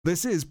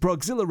This is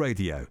Progzilla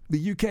Radio,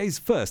 the UK's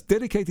first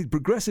dedicated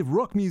progressive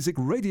rock music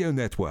radio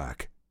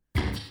network.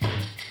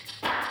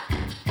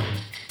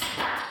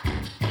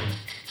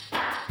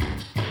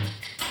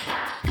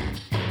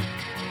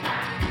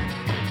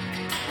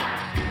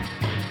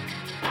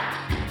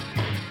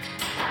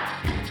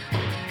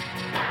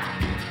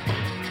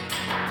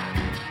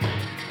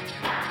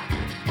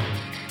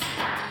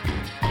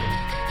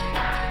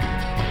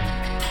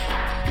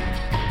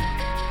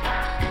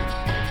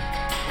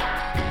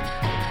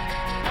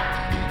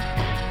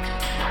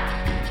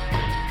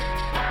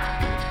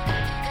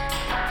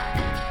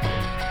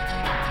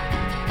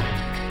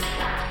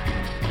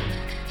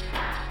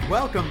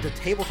 Welcome to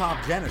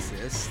Tabletop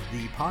Genesis,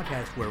 the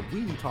podcast where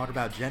we talk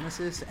about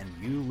Genesis and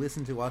you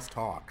listen to us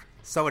talk.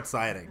 So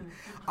exciting.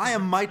 I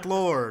am Mike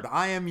Lord.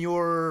 I am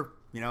your,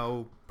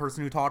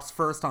 person who talks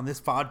first on this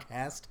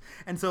podcast.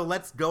 And so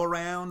let's go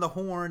around the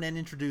horn and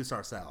introduce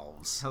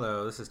ourselves.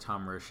 Hello, this is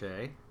Tom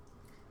Roche.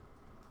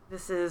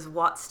 This is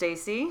Watt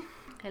Stacy.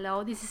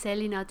 Hello, this is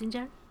Ellie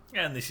Nottinger.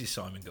 And this is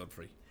Simon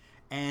Godfrey.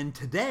 And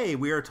today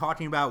we are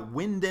talking about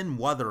Wind and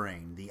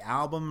Wuthering, the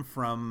album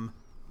from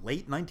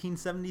late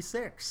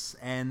 1976,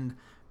 and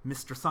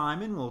Mr.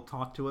 Simon will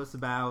talk to us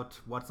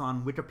about what's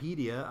on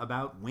Wikipedia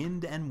about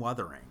Wind and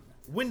Wuthering.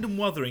 Wind and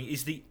Wuthering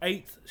is the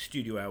 8th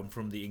studio album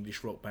from the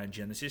English rock band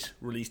Genesis,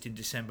 released in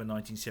December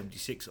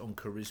 1976 on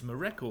Charisma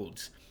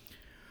Records.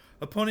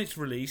 Upon its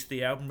release,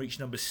 the album reached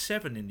number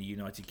 7 in the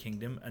United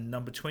Kingdom and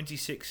number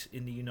 26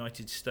 in the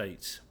United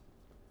States.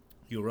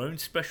 Your Own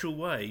Special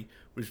Way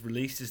was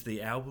released as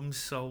the album's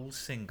sole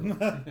single.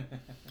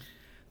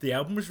 The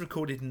album was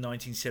recorded in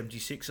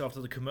 1976 after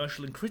the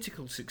commercial and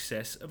critical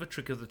success of A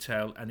Trick of the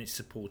Tail and its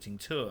supporting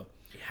tour.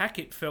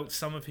 Hackett felt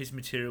some of his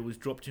material was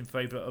dropped in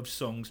favour of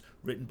songs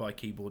written by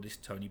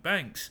keyboardist Tony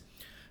Banks.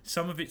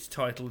 Some of its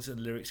titles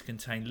and lyrics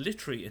contain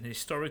literary and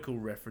historical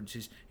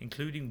references,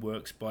 including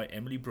works by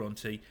Emily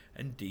Bronte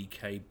and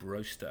D.K.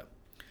 Brewster.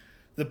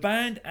 The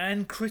band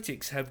and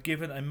critics have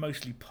given a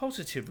mostly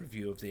positive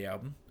review of the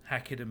album.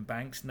 Hackett and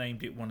Banks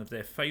named it one of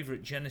their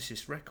favourite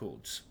Genesis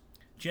records.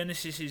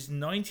 Genesis'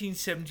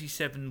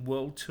 1977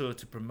 world tour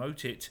to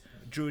promote it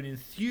drew an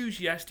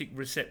enthusiastic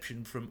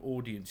reception from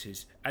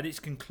audiences. At its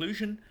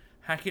conclusion,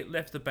 Hackett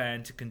left the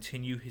band to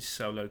continue his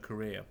solo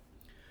career.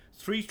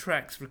 3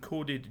 tracks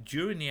recorded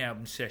during the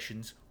album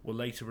sessions were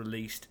later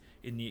released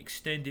in the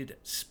extended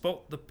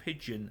Spot the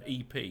Pigeon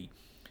EP.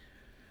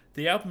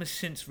 The album has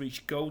since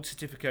reached gold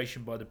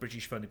certification by the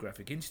British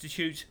Phonographic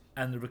Institute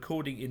and the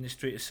Recording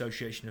Industry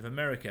Association of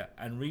America,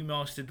 and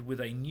remastered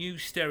with a new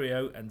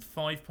stereo and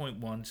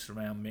 5.1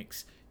 surround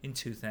mix in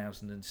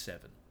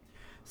 2007.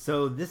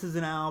 So this is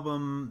an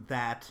album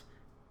that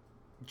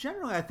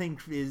generally I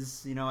think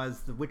is, as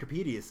the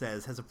Wikipedia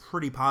says, has a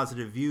pretty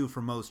positive view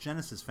for most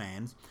Genesis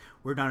fans.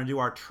 We're going to do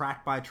our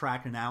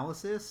track-by-track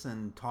analysis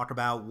and talk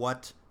about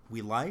what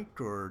we liked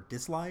or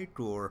disliked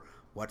or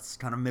what's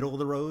kind of middle of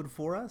the road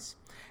for us.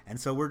 And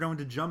so we're going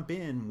to jump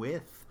in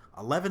with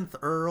 11th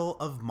Earl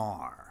of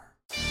Mar.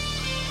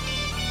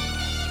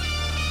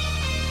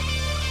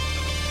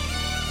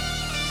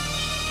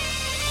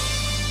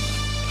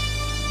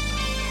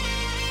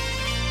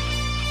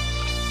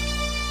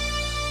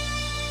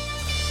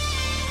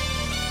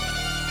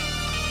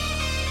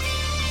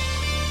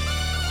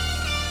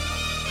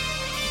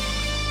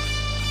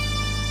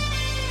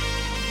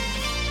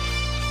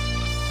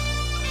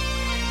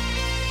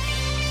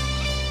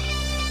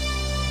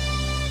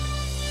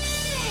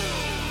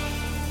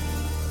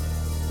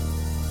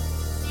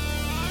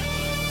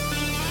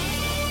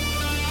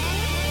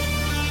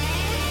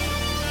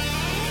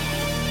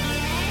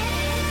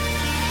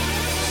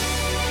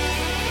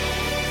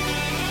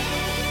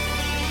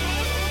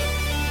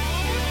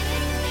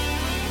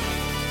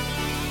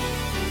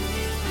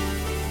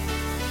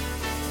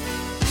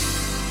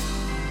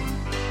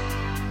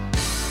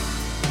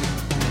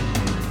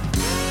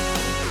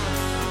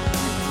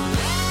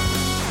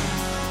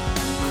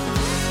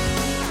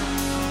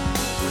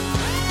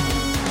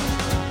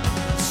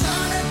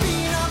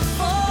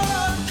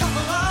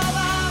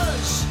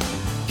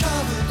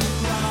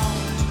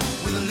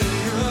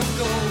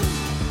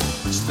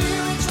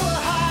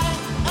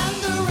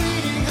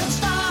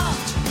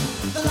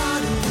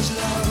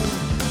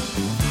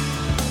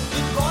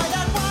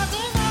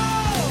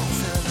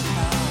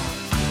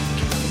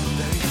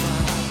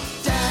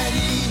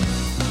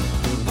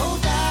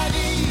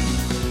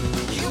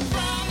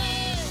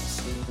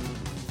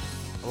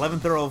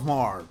 11th Earl of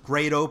Mar,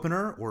 great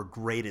opener or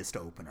greatest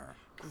opener?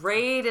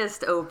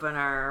 Greatest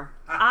opener.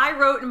 I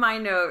wrote in my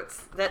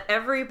notes that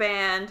every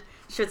band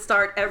should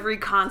start every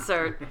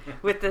concert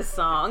with this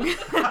song. Even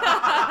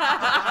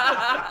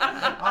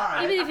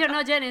if you're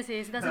not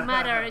Genesis, it doesn't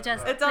matter. It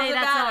doesn't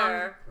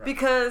matter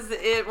because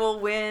it will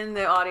win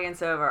the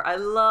audience over. I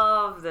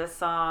love this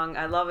song.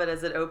 I love it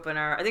as an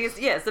opener. I think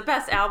it's the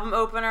best album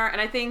opener, and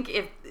I think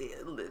if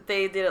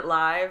they did it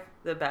live,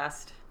 the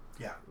best.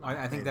 Yeah,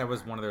 I think that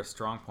was one of their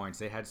strong points.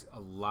 They had a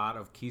lot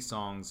of key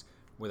songs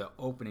where the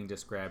opening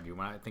just grabbed you.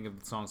 When I think of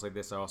songs like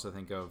this, I also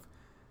think of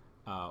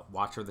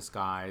Watcher of the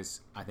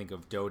Skies. I think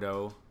of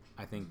Dodo.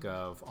 I think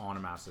of On a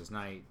Master's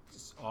Night.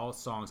 Just all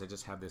songs that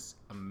just have this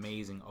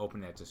amazing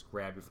opening that just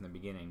grab you from the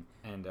beginning.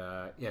 And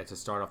to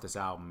start off this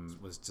album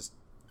was just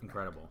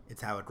incredible.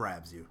 It's how it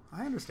grabs you.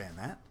 I understand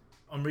that.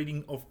 I'm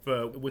reading off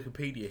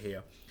Wikipedia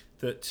here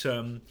that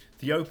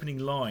the opening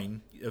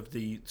line of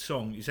the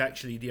song is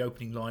actually the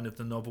opening line of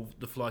the novel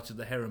The Flight of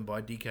the Heron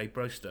by D.K.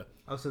 Broster.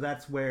 Oh, so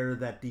that's where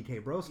that D.K.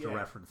 Broster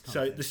reference comes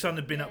So in. the sun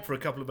had been up for a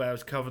couple of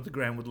hours, covered the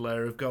ground with a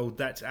layer of gold.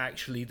 That's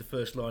actually the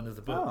first line of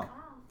the book. Oh.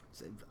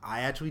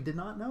 I actually did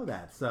not know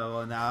that.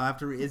 So now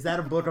is that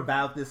a book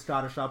about this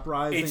Scottish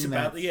uprising? It's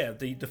about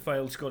the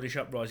failed Scottish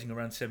uprising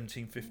around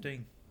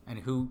 1715.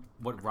 And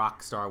what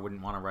rock star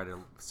wouldn't want to write a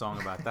song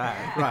about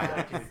that?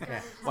 Right.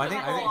 Well,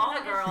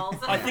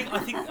 I think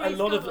a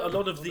lot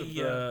of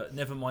the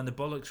Nevermind the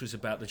Bollocks was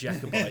about the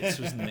Jacobites,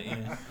 wasn't it?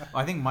 Yeah.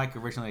 Well, I think Mike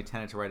originally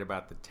intended to write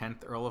about the 10th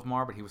Earl of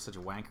Mar, but he was such a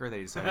wanker that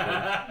he decided to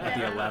go with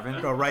the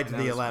 11th. Go right to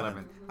the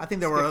 11th. I think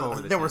there were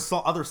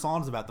other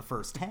songs about the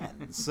first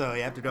 10, so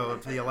you have to go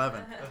up to the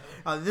 11th.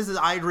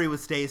 I agree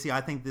with Stacy.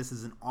 I think this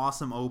is an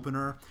awesome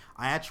opener.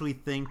 I actually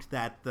think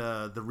that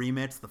the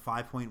remix, the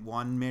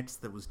 5.1 mix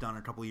that was done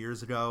a couple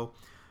years ago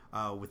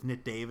with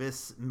Nick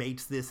Davis,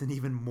 makes this an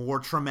even more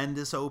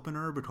tremendous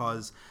opener,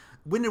 because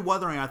Winded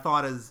Wuthering, I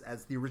thought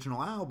as the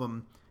original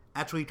album,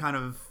 actually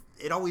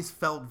it always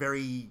felt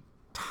very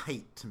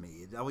tight to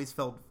me. It always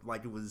felt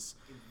like it was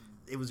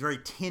very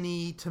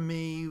tinny to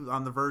me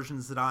on the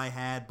versions that I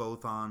had,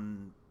 both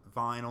on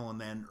vinyl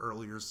and then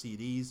earlier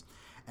CDs.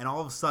 And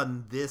all of a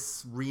sudden,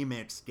 this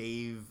remix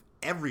gave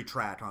every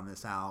track on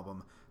this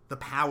album the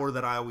power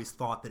that I always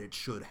thought that it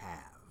should have.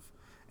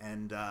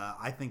 And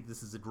I think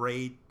this is a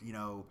great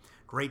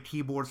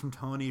keyboards from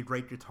Tony,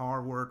 great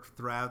guitar work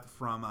throughout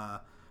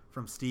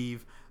from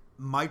Steve.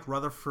 Mike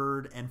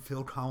Rutherford and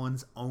Phil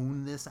Collins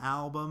own this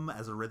album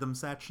as a rhythm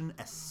section,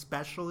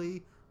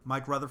 especially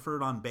Mike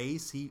Rutherford on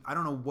bass. I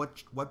don't know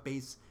what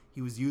bass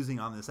he was using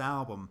on this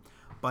album,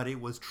 but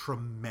it was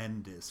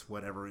tremendous,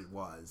 whatever it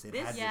was. It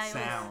had this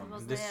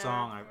sound. This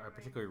song I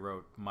particularly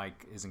wrote,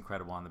 Mike is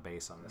incredible on the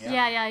bass on this.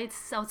 Yeah,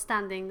 it's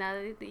outstanding.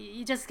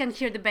 You just can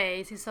hear the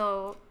bass. It's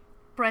so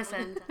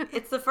present.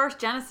 It's the first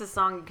Genesis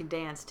song you can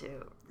dance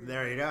to.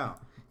 There you go.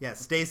 Yeah,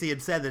 Stacey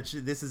had said that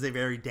this is a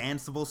very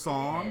danceable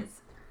song. It is.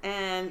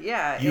 And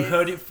you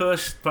heard it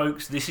first,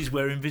 folks. This is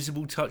where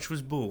Invisible Touch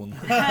was born.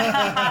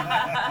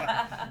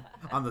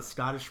 On the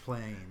Scottish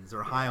Plains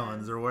or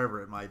Highlands or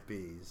wherever it might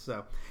be.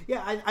 So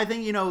yeah, I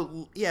think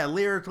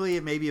lyrically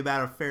it may be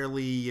about a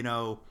fairly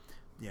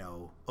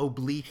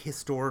oblique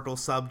historical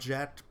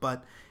subject,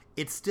 but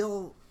it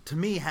still to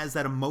me has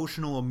that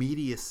emotional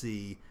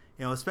immediacy.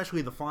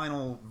 Especially the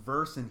final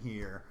verse in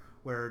here,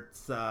 where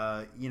it's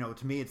to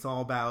me it's all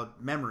about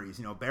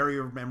memories. Bury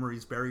your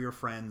memories, bury your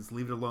friends,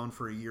 leave it alone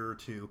for a year or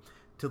two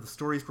till the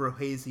stories grow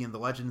hazy and the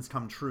legends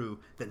come true,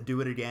 then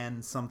do it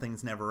again, some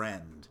things never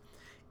end.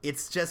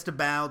 It's just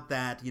about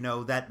that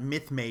that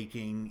myth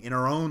making in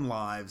our own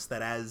lives,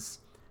 that as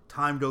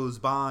time goes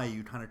by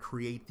you kind of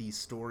create these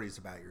stories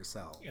about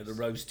yourself. The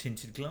rose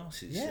tinted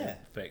glasses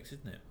effect,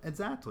 isn't it?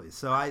 Exactly.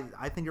 So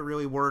I think it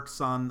really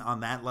works on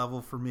that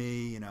level for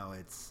me.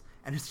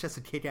 It's just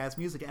a kick-ass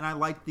music, and I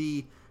like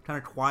the kind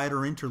of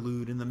quieter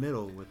interlude in the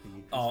middle with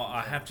the...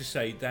 I have to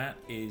say, that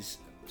is,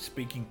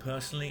 speaking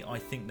personally, I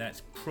think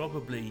that's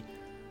probably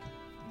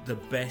the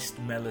best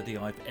melody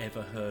I've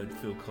ever heard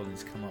Phil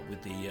Collins come up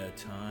with, the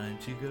time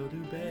to go to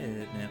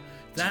bed. Now,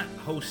 that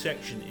whole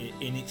section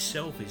in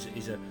itself is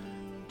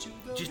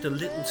just a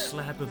little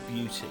slab of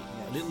beauty,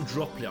 a little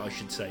droplet, I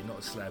should say, not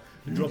a slab,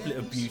 a droplet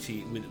of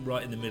beauty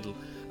right in the middle.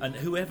 And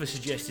whoever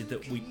suggested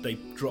that they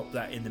drop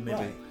that in the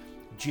middle,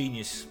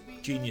 genius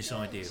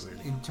idea,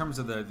 really. In terms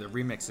of the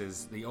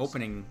remixes, the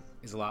opening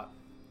is a lot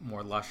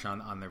more lush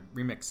on the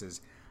remixes.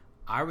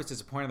 I was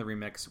disappointed in the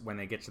remix when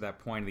they get to that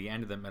point at the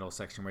end of the middle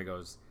section where he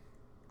goes,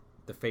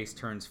 the face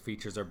turns,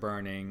 features are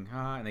burning,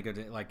 and they go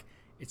to,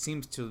 it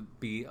seems to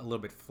be a little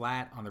bit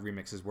flat on the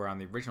remixes, where on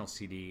the original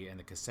CD and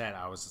the cassette,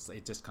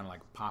 it just kind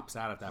of pops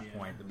out at that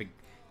point, the big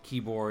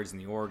keyboards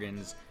and the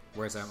organs.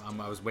 Whereas I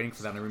was waiting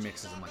for that in the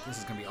remixes. I'm like, this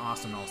is gonna be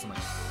awesome. And all of a sudden,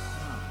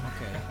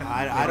 okay.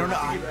 I don't know.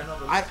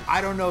 I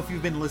don't know if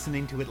you've been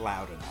listening to it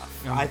loud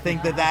enough. I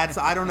think that's.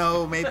 I don't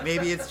know.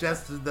 Maybe it's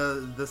just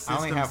the systems I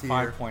only have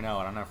 5.0.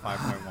 I don't have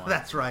 5.1.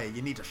 That's right.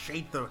 You need to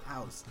shake the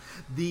house.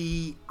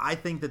 I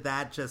think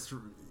that just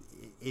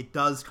it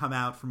does come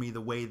out for me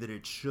the way that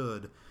it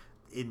should,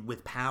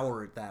 with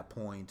power at that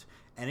point.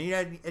 And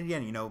again,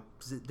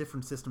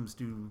 different systems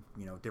do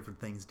different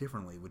things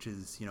differently. Which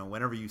is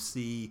whenever you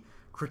see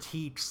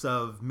critiques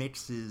of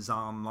mixes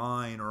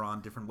online or on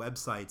different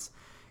websites,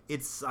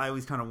 I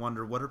always kind of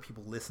wonder, what are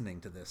people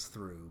listening to this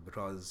through?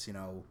 Because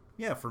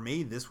for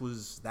me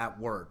that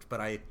worked,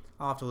 but I'll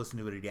have to listen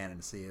to it again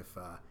and see if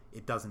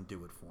it doesn't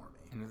do it for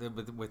me.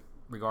 And with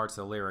regards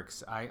to the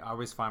lyrics, I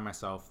always find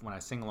myself, when I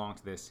sing along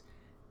to this,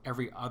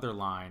 every other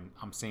line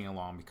I'm singing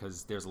along,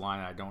 because there's a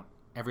line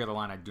every other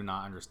line I do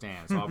not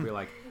understand. So I'll be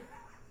like,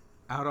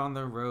 Out on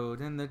the road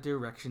in the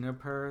direction of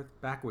Perth,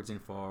 backwards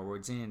and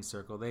forwards in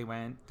circle they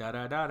went. Da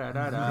da da da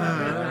da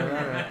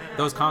da.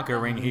 Those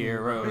conquering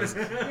heroes.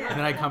 And then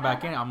I come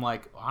back in. I'm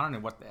like, I don't know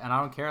what, and I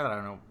don't care that I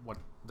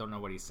don't know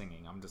what he's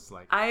singing. I'm just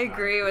like, I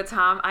agree with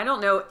Tom. I don't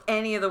know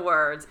any of the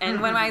words.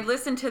 And when I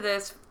listened to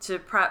this to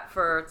prep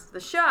for the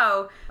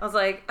show, I was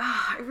like,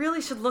 I really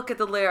should look at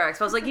the lyrics.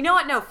 But I was like, you know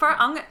what? No,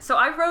 so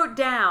I wrote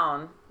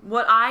down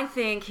what I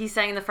think he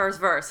sang in the first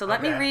verse. So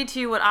let me read to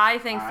you what I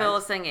think Phil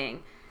is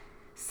singing.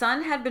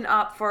 Sun had been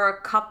up for a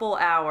couple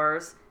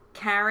hours,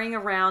 carrying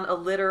around a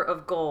litter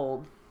of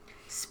gold.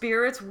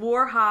 Spirits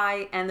wore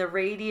high and the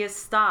radius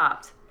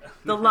stopped.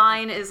 The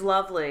line is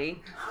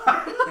lovely.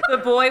 The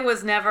boy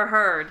was never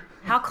heard.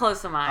 How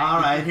close am I?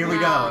 All right, here we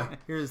go.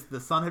 Here's the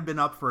sun had been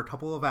up for a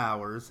couple of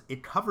hours.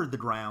 It covered the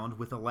ground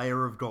with a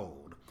layer of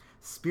gold.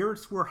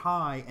 Spirits were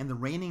high and the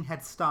raining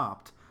had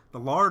stopped. The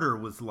larder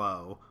was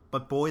low,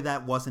 but boy,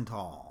 that wasn't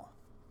all.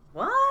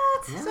 What?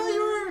 So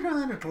you were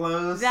kind of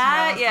close.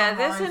 That, you know,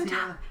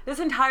 yeah, this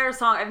entire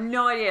song, I have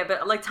no idea,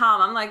 but like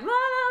Tom, I'm like,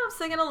 I'm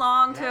singing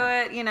along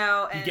to it, you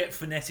know. And, you get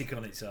phonetic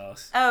on its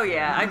ass. Oh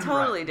yeah, I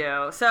totally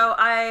do. So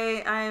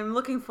I'm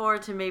looking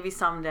forward to maybe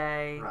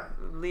someday,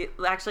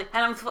 actually,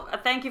 and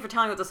thank you for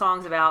telling me what the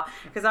song's about,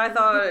 because I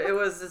thought it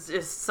was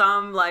just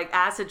some like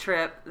acid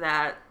trip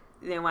that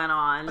they went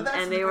on,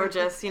 and they were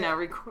just,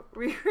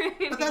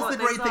 recreating. But that's the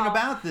great thing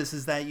about this,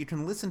 is that you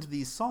can listen to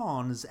these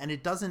songs, and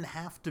it doesn't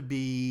have to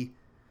be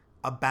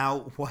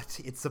about what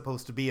it's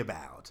supposed to be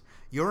about.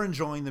 You're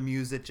enjoying the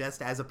music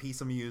just as a piece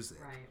of music.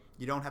 Right.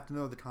 You don't have to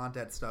know the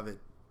context of it.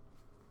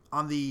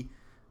 On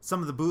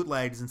some of the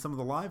bootlegs and some of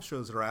the live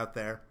shows that are out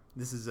there,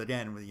 this is,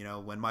 again,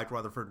 when Mike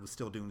Rutherford was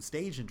still doing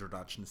stage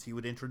introductions, he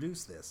would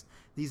introduce this.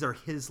 These are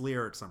his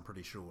lyrics, I'm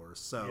pretty sure.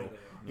 So,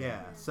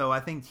 yeah. So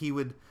I think he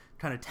would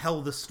kind of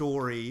tell the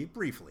story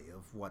briefly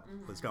of what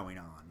was going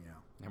on,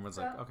 Everyone's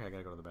like, okay, I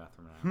gotta go to the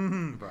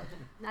bathroom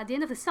now. At the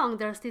end of the song,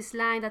 there's this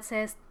line that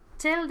says,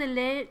 "Tell the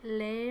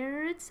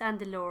lairds and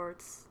the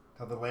lords."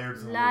 Tell the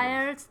lairds and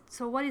Lairds.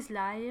 So what is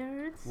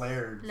lairds?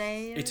 Lairds.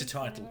 It's a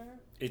title.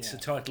 It's a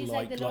title It's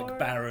like Lord,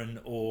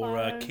 Baron or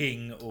Baron.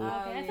 King or I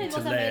thought it to was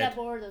a laird. made-up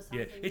word or something.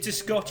 Yeah, it's a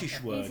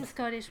Scottish word. It's a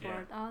Scottish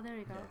word. Oh, there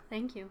you go.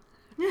 Thank you.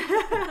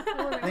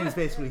 I think it's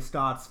basically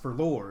starts for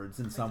lords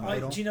in some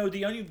way. Do you know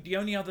the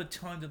only other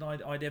time that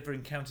I'd ever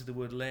encountered the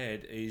word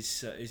laird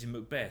is in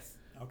Macbeth.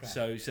 Okay.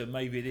 So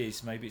maybe it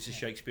is. Maybe it's a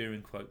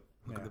Shakespearean quote.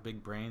 Look at the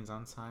big brains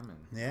on Simon.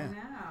 Yeah.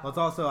 Well, it's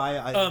also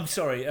I'm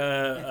sorry.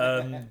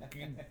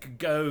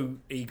 Go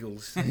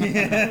Eagles. And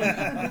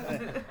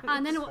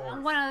then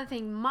one other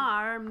thing,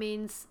 mar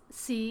means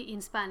sea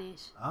in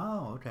Spanish.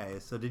 Oh, okay.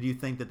 So did you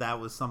think that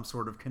was some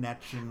sort of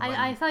connection?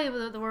 I thought it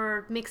was the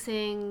word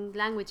mixing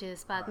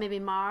languages, but maybe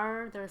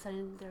Mar. There's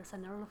an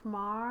Earl of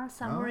Mar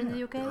somewhere in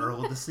the UK. The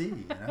Earl of the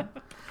Sea.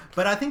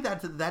 But I think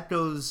that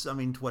goes,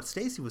 to what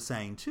Stacey was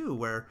saying too,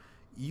 where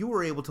you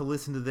were able to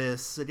listen to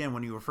this, again,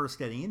 when you were first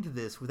getting into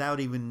this, without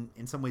even,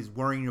 in some ways,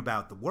 worrying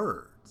about the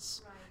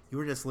words. Right. You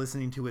were just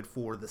listening to it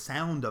for the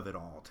sound of it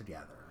all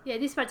together. Yeah,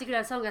 this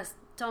particular song, as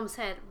Tom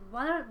said,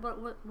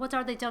 what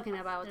are they talking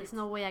about? There's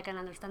no way I can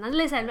understand.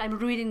 Unless I'm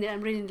reading the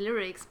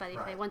lyrics, but if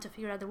I want to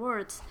figure out the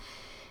words,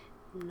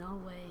 no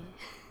way.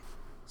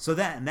 So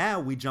now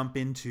we jump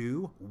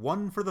into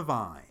One for the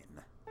Vine.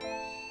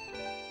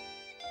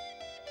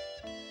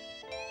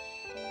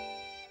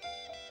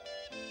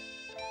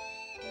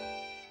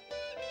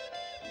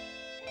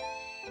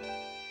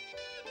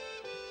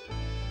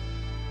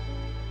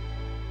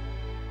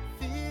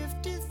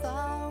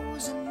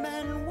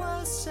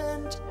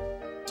 Sent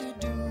to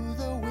do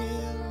the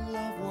will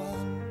of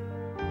one.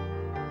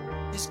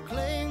 His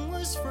claim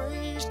was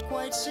phrased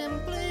quite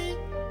simply,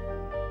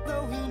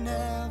 though he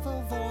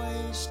never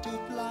voiced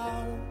it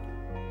loud.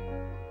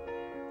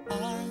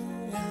 I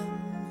am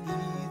he,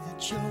 the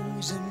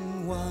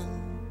chosen one.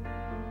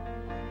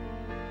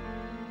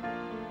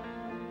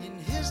 In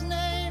his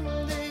name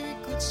they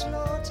could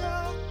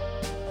slaughter,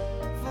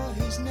 for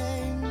his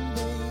name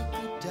they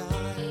could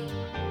die.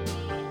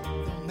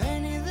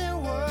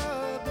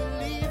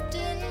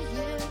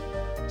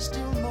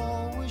 Still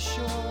more was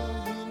sure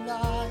he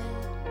lied,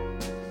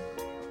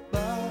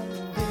 but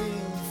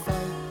they'll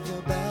fight the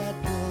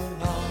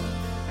battle on.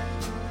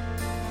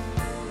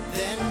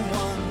 Then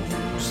one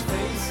whose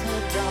faith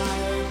had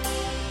died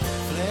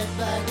fled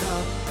back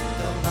up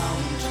the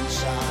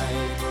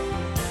mountainside,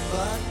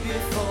 but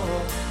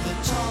before the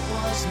top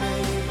was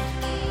made,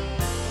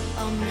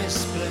 a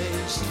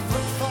misplaced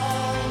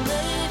footfall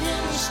made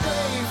him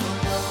stray from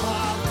the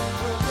path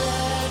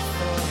prepared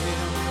for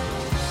him.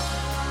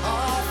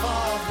 Off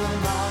of the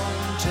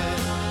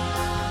mountain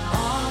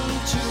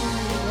onto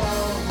a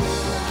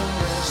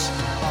wilderness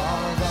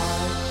of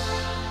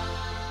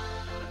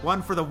ice.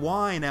 One for the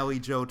wine, Ellie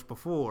joked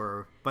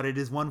before, but it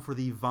is one for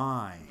the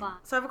vine.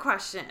 So I have a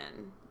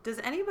question. Does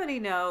anybody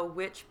know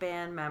which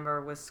band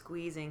member was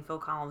squeezing Phil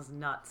Collins'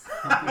 nuts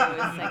when he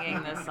was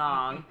singing this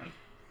song?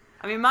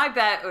 My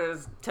bet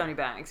was Tony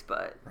Banks,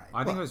 but... Right.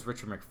 I think it was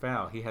Richard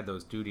McPhail. He had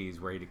those duties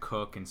where he had to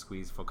cook and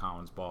squeeze Phil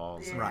Collins'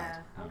 balls. Yeah, right.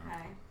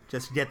 Okay.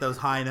 just get those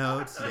high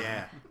notes.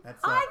 Yeah, that's.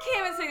 I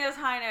can't even sing those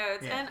high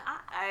notes, and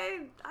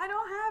I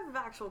don't have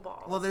actual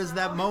balls. Well, there's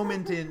that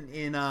moment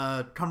in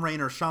Come Rain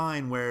or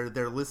Shine where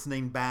they're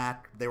listening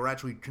back. They were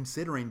actually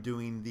considering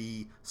doing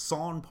the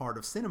song part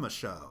of Cinema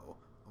Show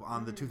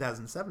on the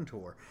 2007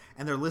 tour,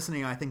 and they're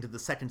listening, I think, to the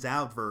Seconds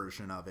Out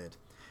version of it,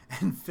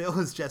 and Phil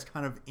is just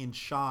kind of in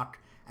shock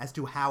as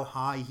to how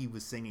high he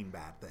was singing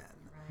back then.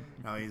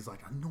 You know, he's like,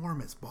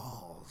 enormous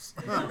balls.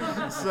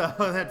 So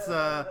that's,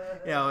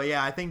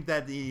 I think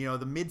that,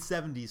 the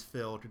mid-70s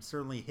Phil could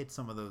certainly hit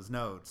some of those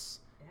notes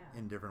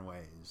in different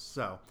ways.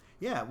 So,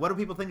 yeah, what do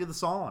people think of the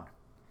song?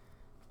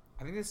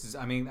 I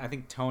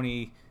think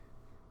Tony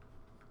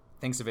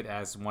thinks of it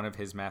as one of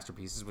his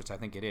masterpieces, which I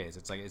think it is.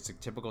 It's a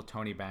typical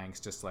Tony Banks,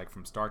 just like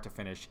from start to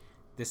finish.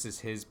 This is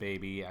his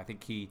baby. I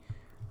think he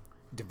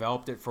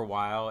developed it for a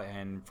while,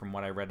 and from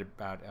what I read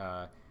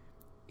about,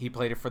 he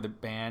played it for the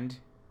band,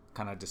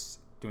 kind of just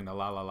doing the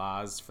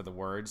la-la-las for the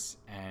words,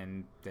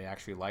 and they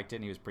actually liked it,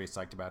 and he was pretty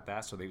psyched about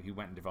that, so he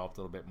went and developed a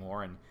little bit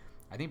more, and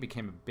I think it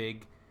became a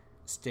big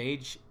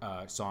stage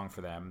song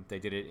for them. They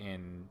did it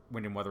in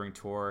Wind and Wuthering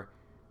Tour.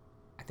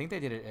 I think they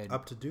did it at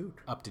Up to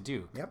Duke.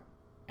 Yep.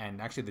 And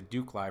actually the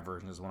Duke live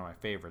version is one of my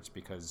favorites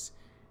because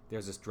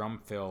there's this drum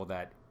fill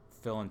that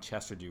Phil and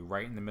Chester do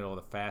right in the middle of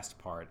the fast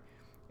part.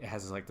 It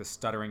has like the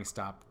stuttering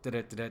stop,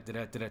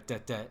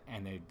 da-da-da-da-da-da-da-da,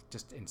 and they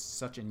just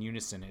in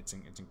unison. It's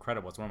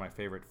incredible. It's one of my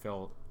favorite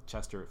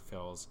Chester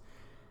fills.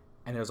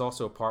 And there's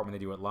also a part when they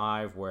do it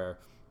live where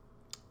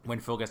when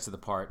Phil gets to the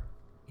part,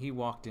 he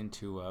walked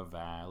into a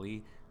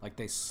valley. Like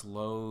they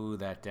slow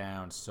that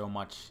down so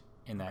much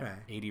in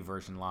that 80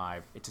 version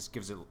live. It just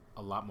gives it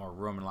a lot more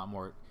room and a lot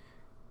more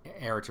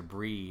air to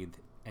breathe.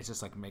 It's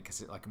just like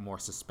makes it like more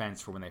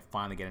suspense for when they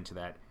finally get into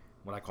that,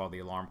 what I call the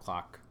alarm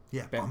clock.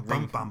 Yeah.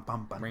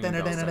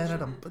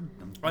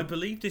 I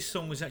believe this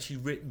song was actually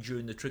written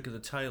during the Trick of the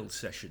Tail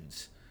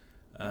sessions,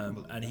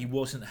 and he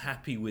wasn't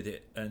happy with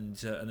it, and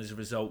as a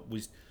result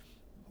was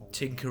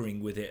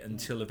tinkering with it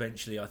until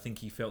eventually I think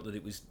he felt that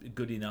it was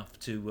good enough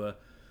to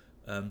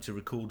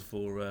record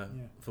for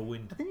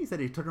Wind. I think he said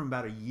it took him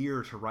about a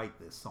year to write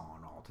this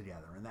song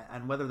altogether,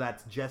 and whether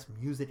that's just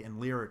music and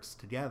lyrics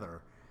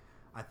together,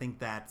 I think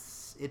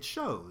it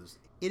shows.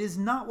 It is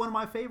not one of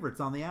my favorites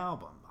on the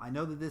album. I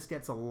know that this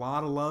gets a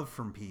lot of love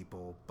from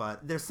people,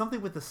 but there's something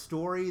with the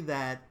story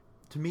that,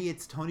 to me,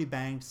 it's Tony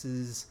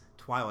Banks's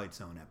Twilight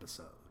Zone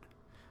episode,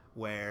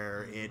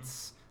 where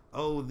it's,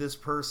 this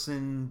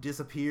person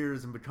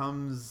disappears and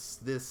becomes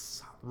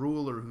this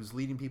ruler who's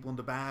leading people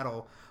into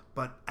battle,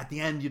 but at the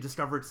end you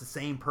discover it's the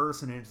same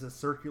person and it's a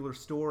circular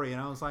story,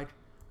 and I was like,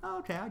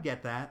 okay, I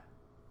get that.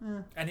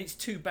 And it's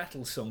 2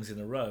 battle songs in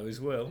a row as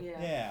well.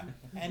 Yeah.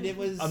 And it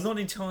was... I'm not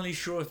entirely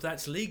sure if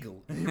that's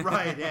legal.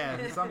 Right, yeah.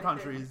 In some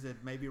countries it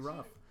may be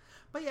rough.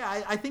 But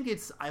yeah, I think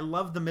I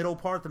love the middle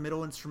part, the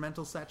middle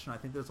instrumental section. I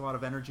think there's a lot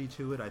of energy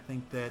to it. I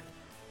think that,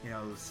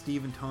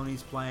 Steve and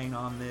Tony's playing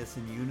on this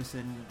in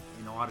unison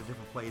in a lot of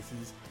different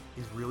places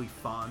is really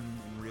fun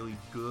and really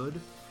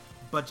good.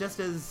 But just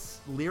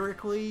as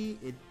lyrically,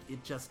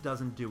 it just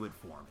doesn't do it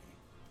for me.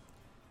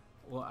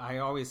 Well, I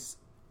always...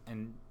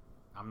 and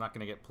I'm not going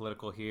to get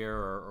political here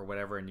or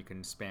whatever, and you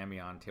can spam me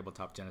on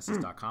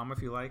tabletopgenesis.com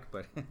if you like,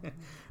 but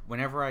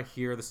whenever I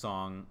hear the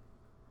song,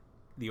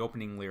 the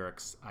opening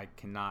lyrics, I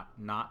cannot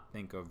not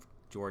think of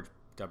George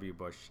W.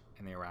 Bush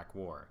and the Iraq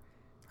War.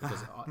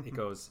 It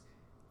goes,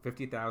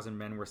 50,000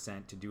 men were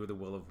sent to do the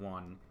will of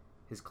one.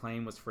 His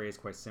claim was phrased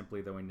quite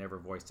simply, though he never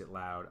voiced it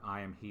loud. I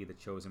am he, the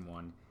chosen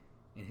one.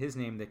 In his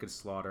name they could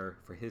slaughter,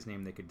 for his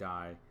name they could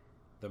die.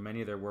 Though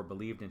many there were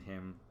believed in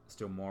him,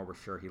 still more were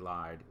sure he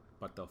lied.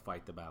 But they'll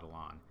fight the battle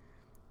on.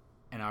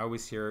 And I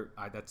always hear,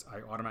 I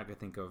automatically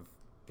think of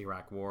the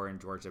Iraq War and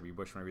George W.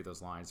 Bush when I read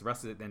those lines. The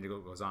rest of it then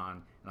goes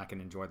on, and I can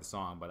enjoy the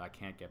song, but I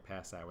can't get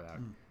past that without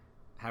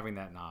having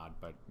that nod.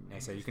 But I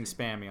say you can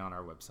spam me on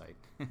our website.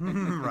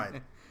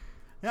 Right.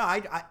 No,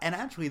 and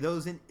actually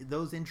those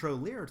intro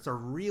lyrics are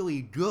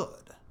really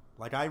good.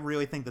 Like I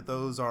really think that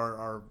those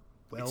are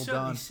well done. It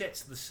certainly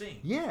sets the scene.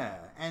 Yeah,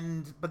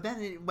 but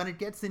then when it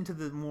gets into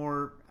the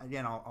more,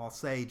 again, I'll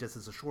say just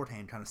as a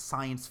shorthand, kind of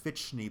science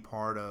fiction-y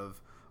part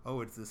of,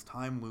 it's this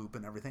time loop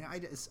and everything. I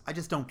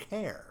just don't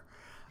care.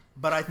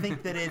 But I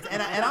think that it's,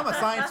 and I'm a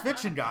science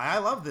fiction guy. I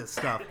love this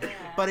stuff.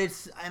 But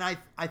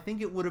I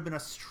think it would have been a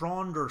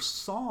stronger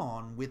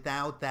song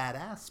without that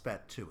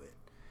aspect to it.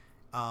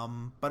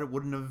 But it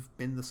wouldn't have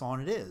been the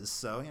song it is.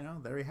 So,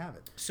 there you have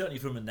it. Certainly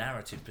from a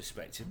narrative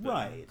perspective.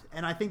 Right.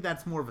 And I think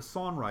that's more of a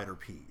songwriter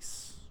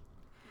piece.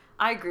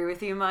 I agree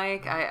with you,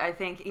 Mike. I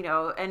think,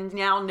 and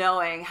now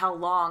knowing how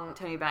long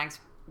Tony Banks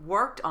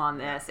worked on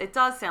this, it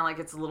does sound like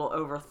it's a little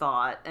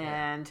overthought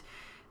and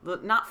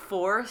not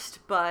forced,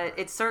 but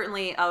it's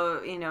certainly,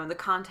 in the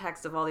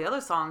context of all the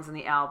other songs in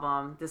the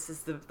album, this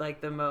is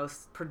the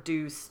most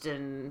produced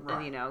and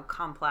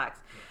complex.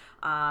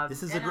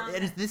 This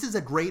is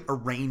a great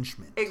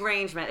arrangement.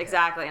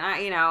 Exactly.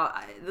 And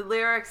the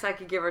lyrics I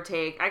can give or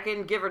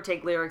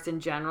take lyrics in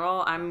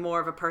general. I'm more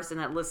of a person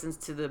that listens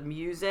to the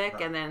music,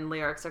 and then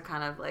lyrics are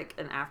kind of like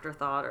an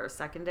afterthought or a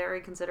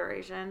secondary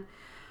consideration.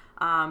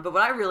 But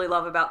what I really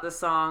love about this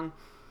song,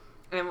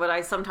 and what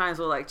I sometimes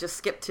will like just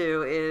skip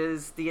to,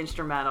 is the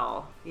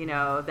instrumental. You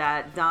know,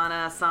 that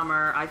Donna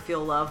Summer "I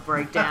Feel Love"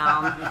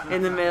 breakdown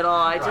in the middle.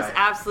 I just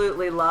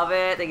absolutely love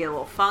it. They get a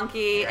little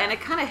funky, and it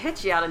kind of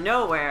hits you out of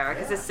nowhere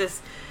because it's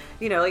just,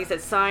 you know, like you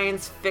said,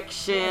 science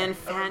fiction,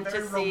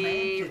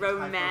 fantasy,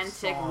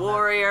 romantic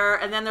warrior,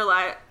 and then they're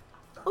like,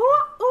 ooh,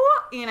 ooh,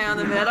 you know, in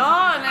the middle,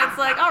 and it's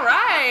like, all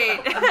right.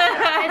 It's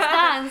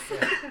dance.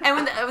 And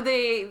when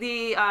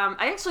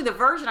the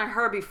version I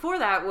heard before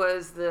that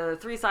was the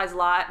Three Sides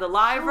Live, the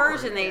live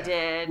version they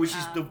did, which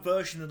is the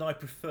version that I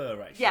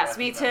prefer, actually. Yes,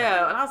 me too.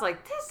 And I was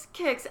like, this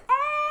kicks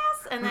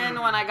ass. And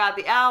then when I got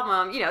the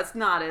album, you know, it's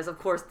not as, of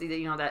course,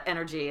 you know, that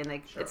energy,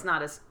 and it's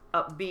not as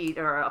upbeat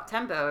or up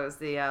tempo as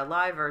the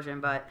live version,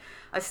 but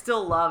I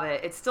still love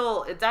it. It's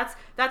still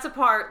that's a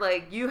part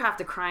like you have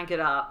to crank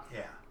it up.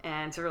 Yeah.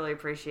 And to really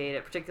appreciate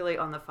it, particularly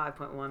on the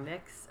 5.1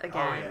 mix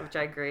again, which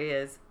I agree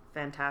is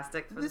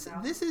fantastic.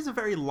 This is a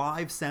very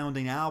live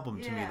sounding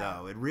album to me,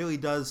 though. It really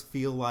does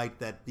feel like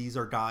that these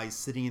are guys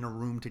sitting in a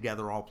room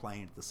together, all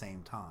playing at the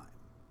same time.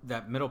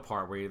 That middle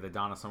part where the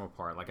Donna Summer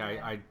part, like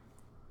I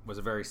was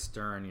a very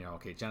stern, you know,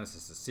 okay,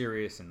 Genesis is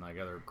serious and like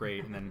they're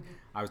great, and then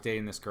I was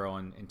dating this girl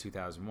in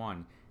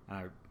 2001,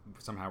 and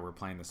somehow we're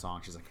playing the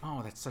song. She's like,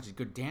 oh, that's such a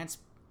good dance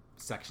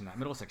section, that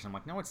middle section. I'm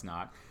like, no, it's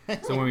not.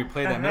 So when we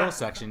played that middle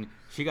section,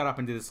 she got up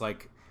and did this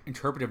like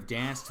interpretive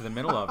dance to the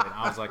middle of it.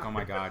 I was like, oh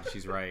my god,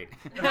 she's right.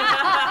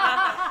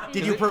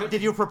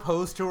 Did you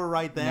propose to her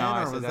right then? No,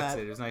 I or said was that's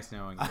that... it. It was nice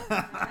knowing you.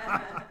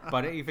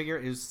 But you figure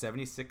it was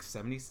 76,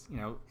 70, you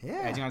know,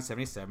 edging on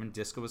 77.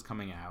 Disco was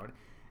coming out,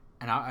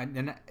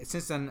 and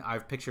since then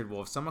I've pictured,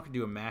 well, if someone could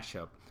do a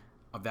mashup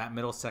of that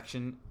middle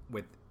section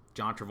with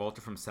John Travolta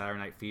from Saturday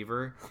Night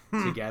Fever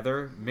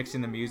together,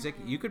 mixing the music,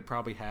 you could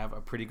probably have a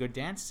pretty good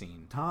dance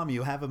scene. Tom,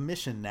 you have a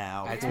mission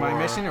now. That's my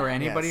mission, or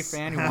anybody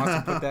fan who wants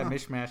to put that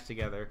mishmash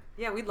together.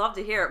 Yeah, we'd love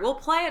to hear it. We'll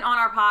play it on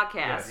our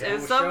podcast.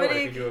 If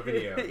somebody can do a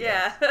video.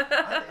 Yeah.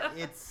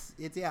 I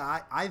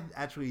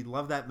actually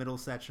love that middle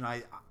section.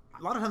 A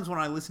lot of times when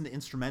I listen to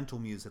instrumental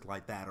music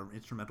like that or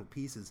instrumental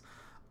pieces,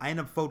 I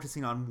end up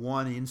focusing on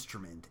one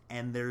instrument,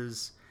 and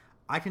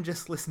I can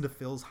just listen to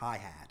Phil's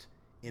hi-hat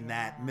in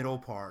that middle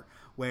part,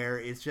 where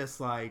it's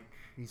just like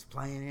he's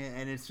playing it,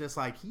 and it's just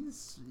like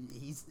it's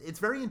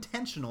very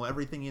intentional,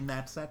 everything in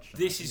that section.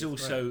 This is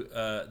also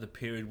the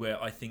period where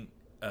I think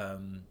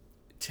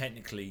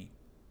technically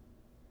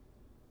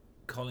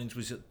Collins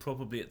was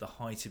probably at the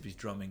height of his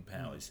drumming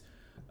powers.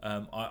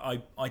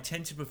 I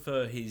tend to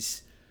prefer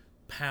his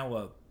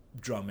power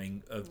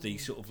drumming of the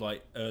sort of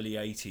like early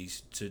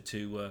 80s to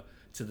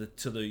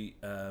the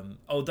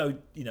although,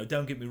 you know,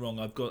 don't get me wrong,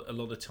 I've got a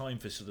lot of time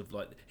for sort of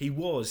like, he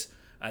was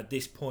at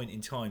this point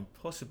in time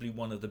possibly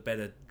one of the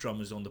better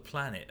drummers on the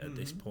planet at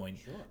this point.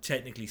 Sure.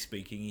 Technically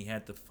speaking, he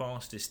had the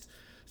fastest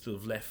sort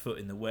of left foot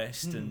in the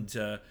West,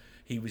 and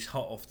he was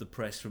hot off the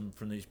press from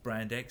his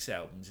Brand X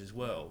albums as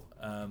well.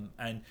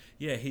 And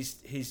yeah,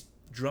 his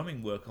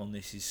drumming work on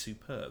this is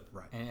superb.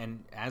 Right.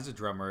 And as a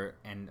drummer,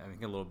 and I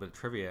think a little bit of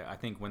trivia, I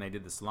think when they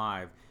did this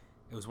live,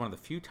 it was one of the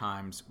few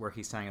times where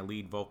he sang a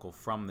lead vocal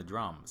from the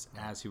drums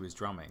as he was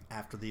drumming.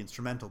 After the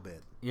instrumental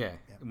bit. Yeah.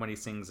 When he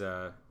sings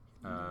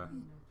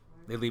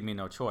They Leave Me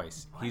No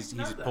Choice. He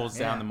pulls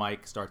down the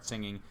mic, starts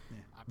singing. Yeah.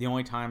 The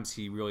only times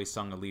he really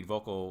sung a lead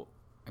vocal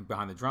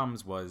behind the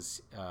drums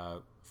was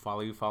Follow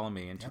You, Follow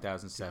Me in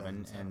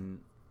 2007, and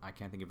I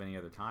can't think of any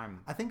other time.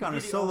 I think on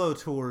his solo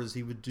tours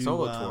he would do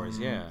tours,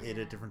 it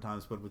at different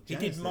times, but with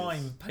Genesis. He did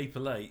mime Paper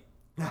Late.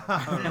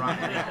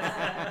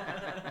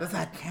 Right. Does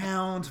that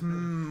count?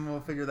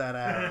 We'll figure that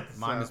out.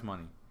 Mime is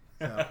money.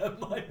 So.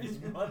 Mime is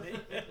money.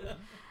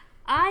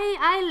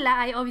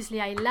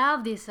 I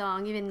love this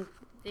song. Even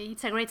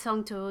it's a great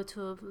song to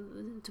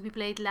be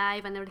played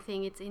live and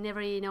everything. It's in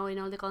every, in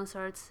all the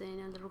concerts,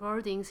 in the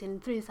recordings,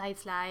 in Three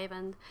Sides Live,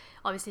 and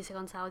obviously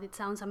Second Sound. It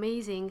sounds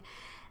amazing.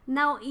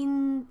 Now,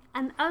 in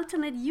an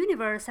alternate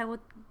universe, I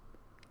would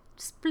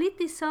split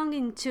this song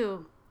in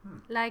two,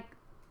 like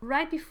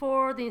right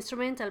before the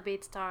instrumental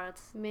bit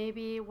starts,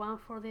 maybe one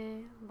for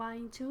the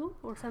Vine 2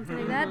 or something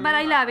like that. But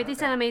I love it.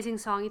 It's an amazing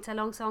song. It's a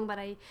long song, but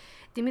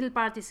the middle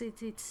part is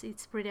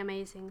it's pretty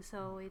amazing.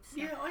 So it's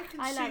I can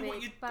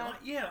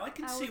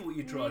see what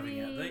you're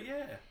driving at there.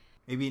 Yeah.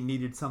 Maybe it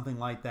needed something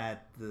like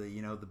that.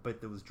 The bit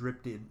that was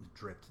dropped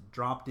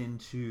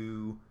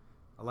into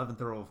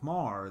 11th Earl of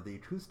Mar, the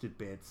acoustic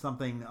bit,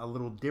 something a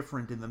little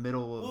different in the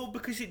middle of... Well,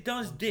 because it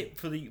does dip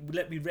for the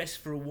let me rest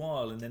for a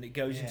while, and then it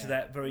goes into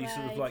that very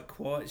sort of like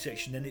quiet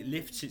section, then it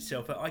lifts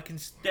itself. I can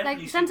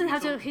definitely see sometimes what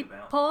have you're to hit talking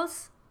about.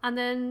 Pause and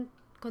then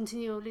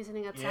continue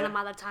listening at some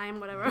other time,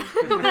 whatever.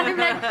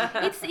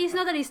 It's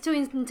not that it's too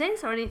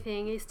intense or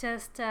anything. It's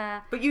just.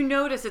 But you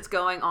notice it's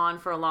going on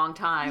for a long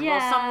time. Yeah.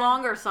 Well, some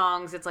longer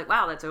songs, it's like,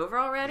 wow, that's over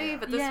already. Yeah.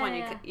 But this one,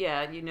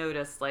 you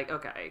notice like,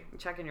 okay,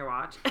 checking your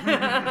watch.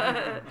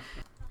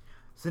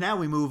 So now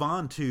we move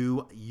on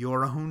to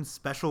Your Own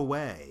Special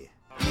Way.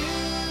 You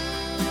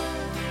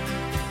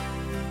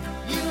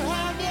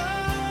have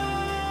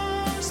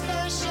your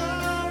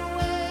special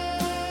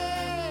way.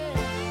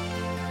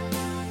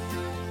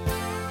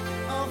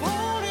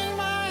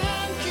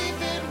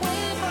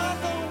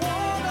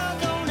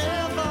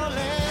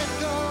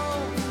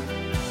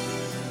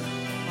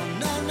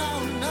 no,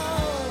 no.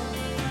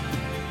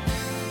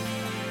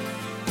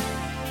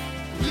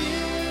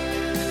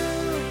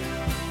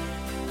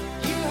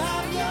 You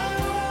have your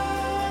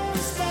own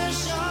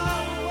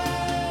special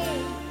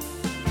way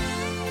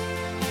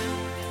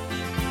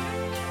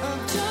of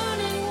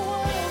turning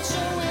worlds,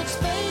 so it's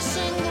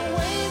facing the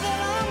way that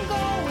I'm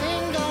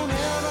going.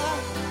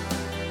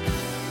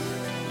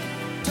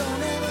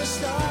 Don't ever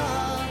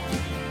stop.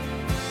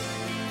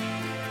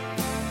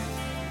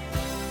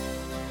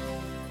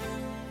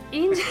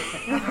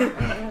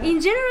 In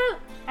general,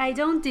 I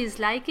don't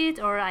dislike it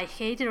or I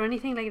hate it or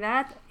anything like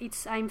that.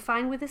 I'm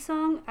fine with the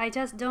song. I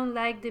just don't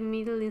like the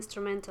middle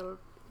instrumental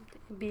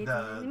bit. in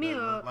the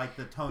middle. like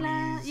the Blah,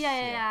 Tonys.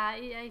 yeah.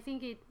 I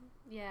think it.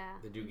 Yeah.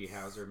 The Doogie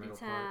Howser middle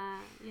It's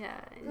part.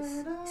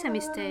 it's a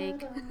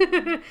mistake.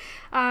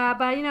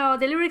 But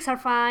the lyrics are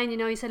fine.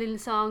 It's a little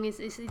song.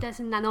 It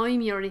doesn't annoy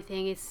me or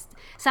anything. It's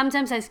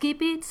sometimes I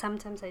skip it,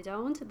 sometimes I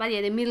don't. But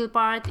yeah, the middle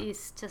part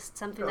is just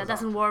something that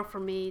doesn't work for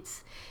me.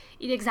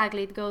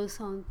 It goes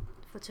on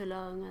for too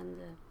long and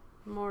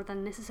more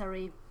than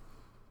necessary.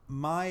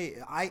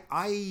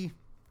 I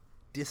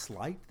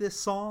disliked this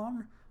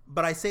song,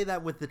 but I say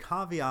that with the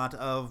caveat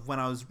of when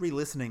I was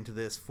re-listening to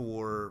this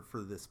for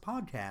this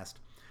podcast,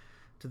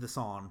 to the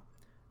song,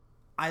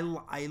 I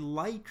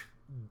like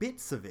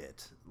bits of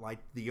it, like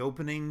the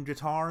opening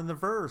guitar and the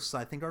verse.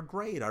 I think are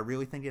great. I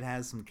really think it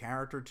has some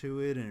character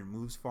to it and it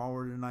moves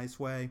forward in a nice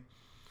way.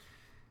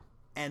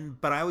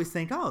 But I always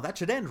think, oh, that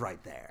should end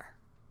right there.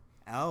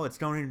 Oh, it's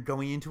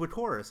going into a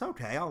chorus.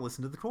 Okay, I'll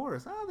listen to the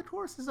chorus. Oh, the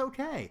chorus is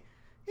okay.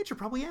 It should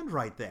probably end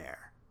right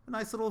there. A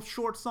nice little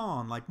short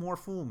song like More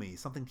Fool Me.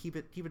 Something keep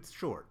it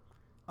short.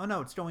 Oh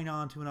no, it's going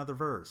on to another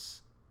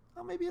verse.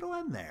 Oh, maybe it'll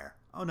end there.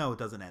 Oh no, it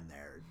doesn't end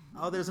there.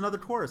 Oh, there's another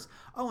chorus.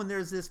 Oh, and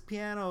there's this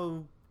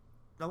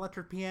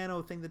electric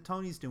piano thing that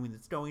Tony's doing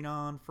that's going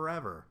on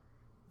forever.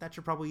 That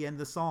should probably end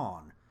the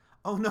song.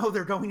 Oh no,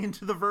 they're going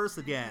into the verse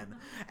again.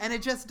 And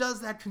it just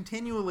does that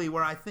continually,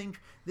 where I think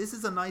this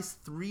is a nice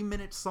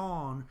 3-minute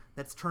song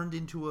that's turned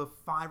into a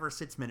 5 or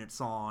 6 minute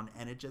song,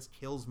 and it just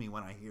kills me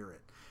when I hear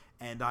it.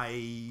 And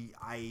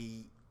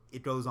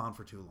it goes on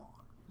for too long.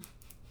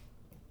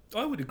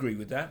 I would agree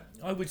with that.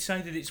 I would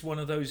say that it's one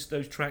of those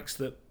tracks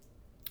that,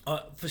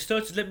 for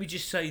starters, let me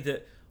just say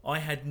that I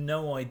had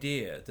no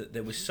idea that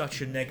there was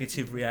such a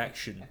negative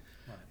reaction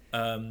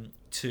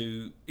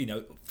to,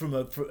 from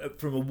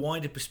a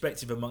wider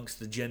perspective amongst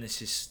the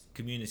Genesis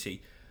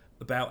community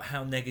about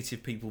how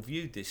negative people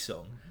viewed this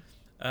song.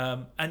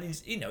 And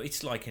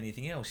it's like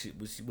anything else. It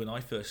was, when I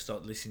first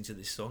started listening to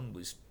this song,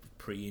 was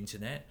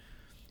pre-internet.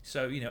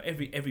 So,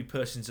 every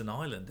person's an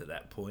island at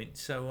that point.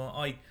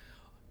 So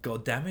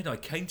God damn it, I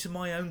came to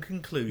my own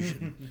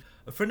conclusion.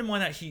 A friend of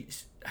mine actually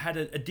had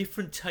a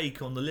different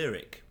take on the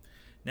lyric.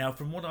 Now,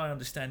 from what I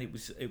understand, it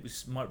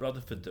was Mike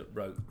Rutherford that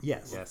wrote.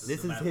 Yes.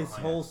 This is his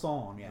whole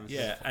song. Yes.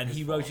 Yeah, and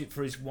he wrote it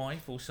for his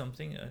wife or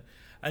something.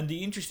 And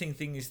the interesting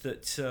thing is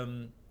that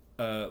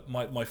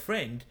my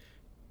friend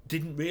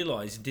didn't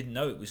realise and didn't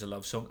know it was a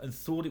love song and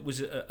thought it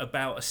was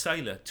about a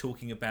sailor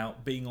talking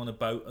about being on a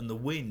boat and the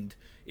wind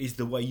is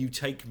the way you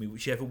take me,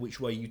 which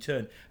way you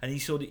turn. And he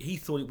thought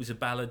it was a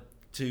ballad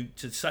to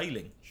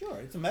sailing. Sure,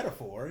 it's a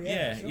metaphor.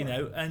 Yeah,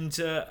 sure. And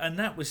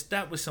that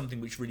was something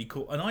which really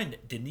caught. And I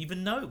didn't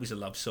even know it was a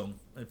love song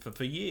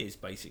for years,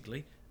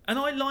 basically. And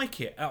I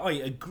like it. I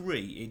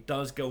agree, it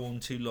does go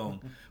on too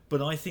long,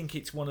 but I think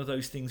it's one of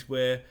those things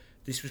where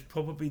this was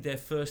probably their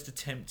first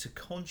attempt to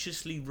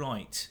consciously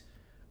write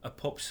a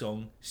pop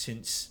song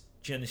since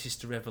Genesis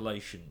to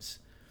Revelations,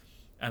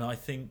 and I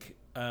think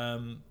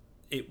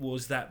it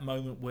was that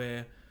moment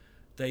where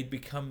they'd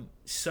become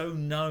so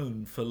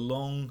known for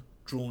long,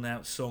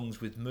 drawn-out songs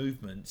with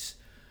movements,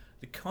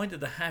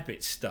 the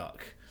habit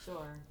stuck.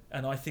 Sure.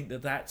 And I think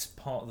that's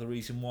part of the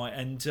reason why.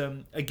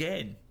 And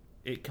again,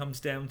 it comes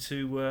down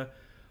to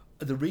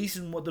the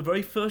reason. What the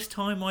very first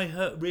time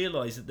I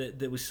realised that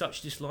there was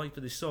such dislike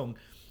for this song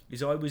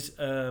is I was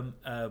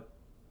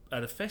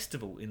at a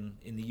festival in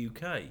the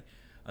UK,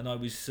 and I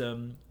was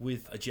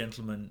with a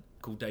gentleman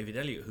called David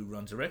Elliott who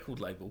runs a record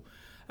label,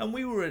 and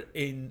we were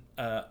in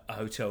a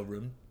hotel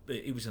room.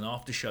 It was an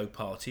after-show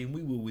party, and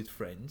we were with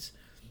friends.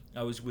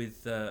 I was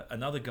with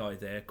another guy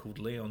there called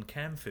Leon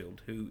Camfield,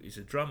 who is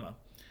a drummer.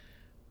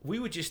 We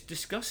were just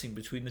discussing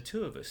between the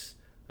two of us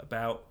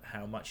about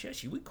how much,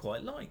 actually, we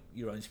quite like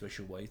Your Own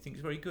Special Way. I think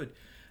it's very good.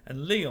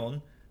 And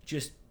Leon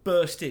just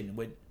burst in and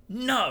went,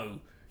 "No,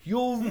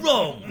 you're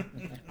wrong.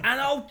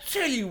 And I'll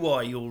tell you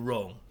why you're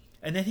wrong."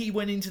 And then he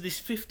went into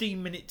this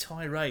 15-minute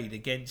tirade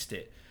against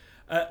it,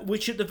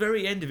 which at the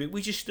very end of it,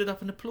 we just stood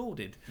up and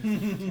applauded.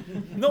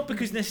 Not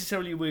because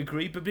necessarily we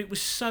agreed, but it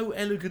was so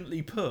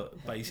elegantly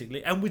put,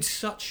 basically, and with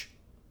such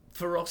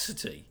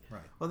ferocity.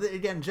 Right. Well,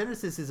 again,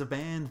 Genesis is a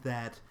band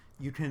that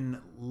you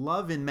can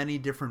love in many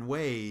different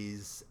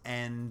ways,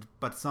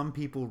 but some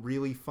people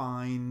really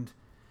find,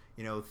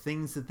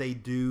 things that they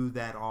do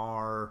that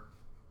are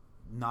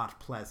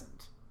not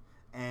pleasant.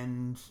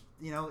 And,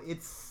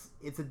 it's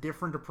a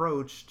different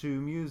approach to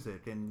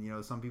music.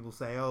 And, some people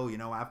say,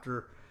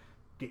 after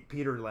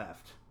Peter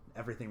left,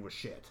 everything was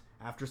shit.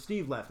 After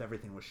Steve left,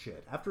 everything was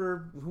shit.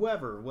 After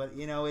whoever,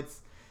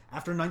 it's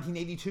after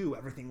 1982,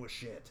 everything was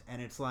shit.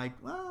 And it's like,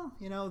 well,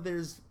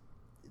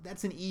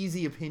 that's an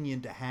easy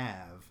opinion to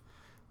have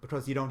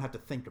because you don't have to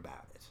think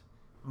about it.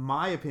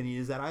 My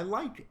opinion is that I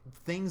like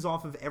things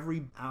off of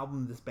every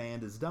album this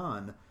band has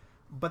done,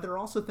 but there are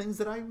also things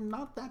that I'm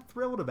not that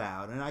thrilled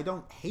about, and I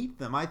don't hate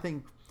them. I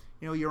think,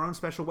 Your Own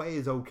Special Way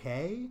is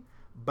okay,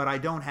 but I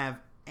don't have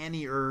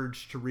any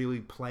urge to really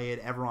play it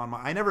ever on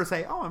I never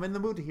say, oh, I'm in the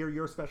mood to hear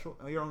Your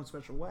Own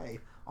Special Way.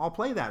 I'll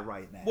play that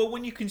right now. Well,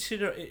 when you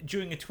consider it,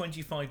 during a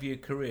 25-year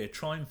career,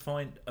 try and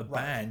find a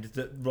band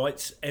that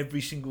writes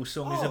every single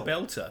song as a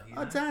belter.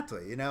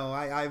 Exactly.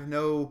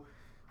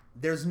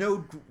 There's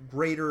no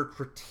greater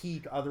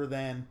critique other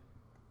than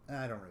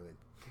I don't really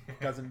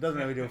doesn't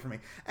really do it for me.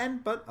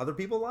 But other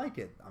people like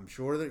it. I'm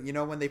sure that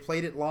when they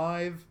played it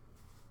live,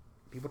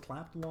 people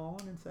clapped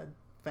along and said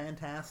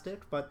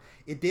fantastic. But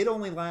it did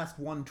only last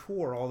one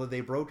tour, although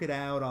they broke it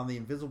out on the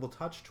Invisible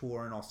Touch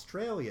tour in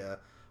Australia,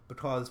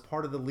 because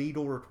part of the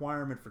legal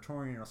requirement for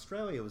touring in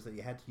Australia was that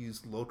you had to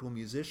use local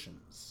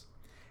musicians,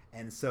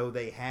 and so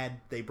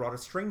they brought a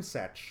string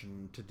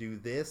section to do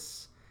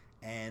this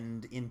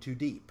and In Too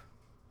Deep.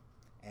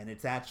 And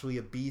it's actually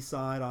a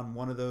B-side on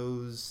one of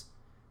those,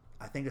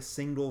 I think a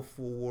single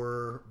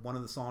for one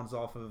of the songs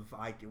off of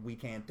We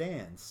Can't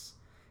Dance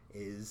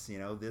is,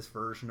 this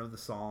version of the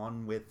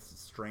song with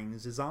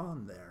strings is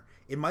on there.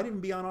 It might even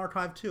be on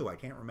Archive 2, I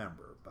can't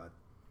remember, but,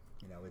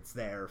 it's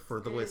there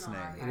for the listening.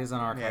 It is on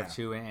Archive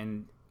 2,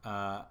 and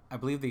I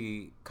believe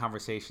the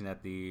conversation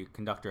that the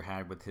conductor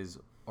had with his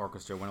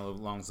orchestra went along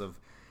the lines of,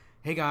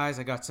 hey guys,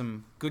 I got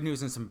some good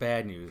news and some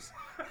bad news.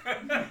 You're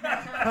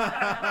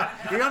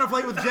going to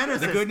play with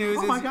Genesis. The good news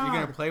is you're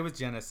going to play with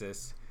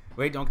Genesis.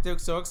 Wait, don't get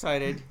so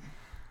excited.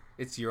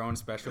 It's Your Own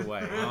Special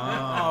Way.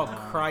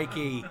 Oh,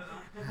 crikey.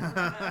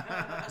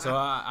 So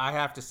I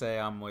have to say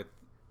I'm with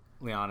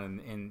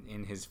Leon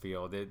in his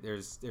field.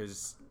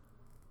 There's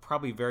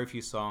probably very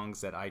few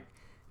songs that I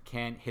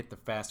can't hit the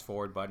fast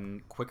forward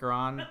button quicker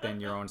on than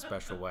Your Own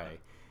Special Way.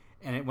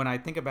 And when I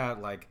think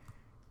about,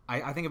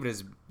 I think of it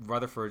as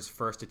Rutherford's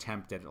first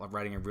attempt at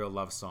writing a real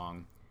love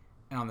song.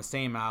 And on the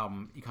same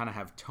album, you kind of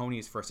have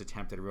Tony's first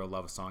attempt at a real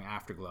love song,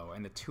 Afterglow.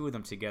 And the two of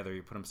them together,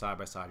 you put them side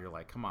by side, you're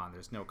like, come on,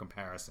 there's no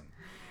comparison.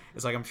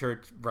 It's like, I'm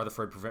sure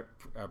Rutherford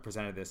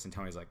presented this, and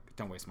Tony's like,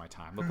 don't waste my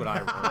time. Look what I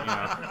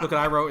wrote. Look what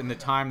I wrote in the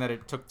time that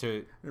it took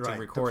to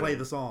record to play it.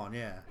 the song,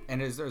 yeah.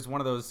 And there's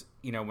one of those,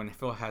 when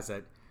Phil has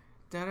that,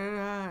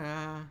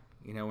 da-da-da-da,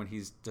 when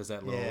he does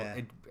that little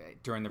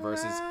during the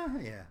verses.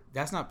 Yeah.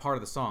 That's not part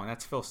of the song.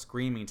 That's Phil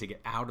screaming to get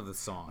out of the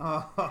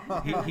song.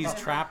 He's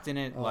trapped in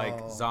it like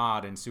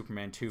Zod in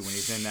Superman 2 when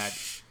he's in that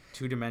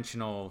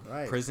two-dimensional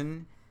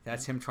prison.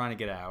 That's him trying to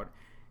get out.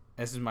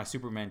 This is my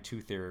Superman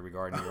 2 theory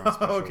regarding Your Own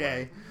Special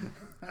Way.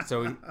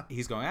 So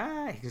he's going,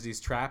 because he's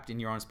trapped in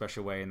Your Own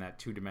Special Way in that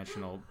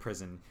two-dimensional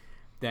prison.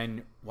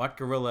 Then What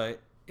Gorilla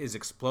is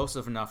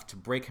explosive enough to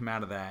break him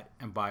out of that,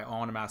 and by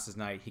All in a Master's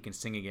Night, he can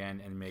sing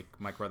again and make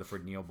Mike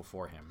Rutherford kneel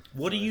before him.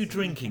 What are you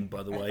drinking,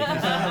 by the way? Right,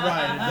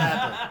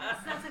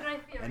 exactly. That's a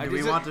great theory. And do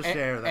we want to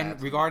share that?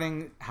 And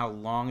regarding how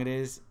long it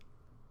is,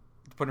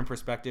 to put in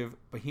perspective,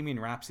 Bohemian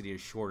Rhapsody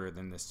is shorter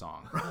than this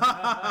song.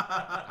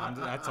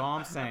 That's all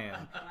I'm saying.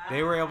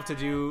 They were able to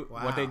do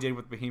what they did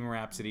with Bohemian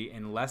Rhapsody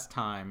in less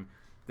time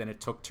than it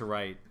took to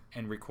write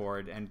and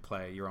record and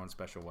play Your Own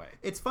Special Way.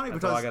 It's funny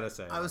That's because all I gotta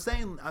say. I was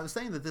saying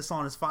that this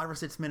song is 5 or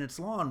 6 minutes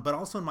long, but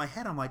also in my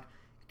head I'm like,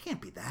 it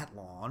can't be that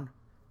long,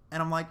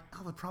 and I'm like,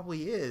 oh, it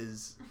probably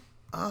is.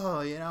 Oh,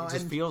 it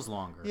just feels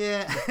longer.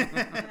 Yeah,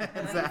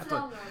 exactly.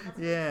 longer,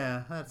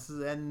 Yeah,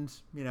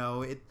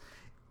 it.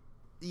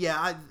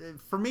 Yeah,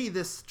 for me,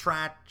 this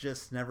track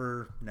just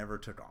never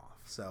took off.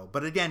 So,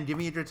 but again, give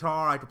me a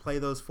guitar, I could play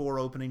those 4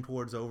 opening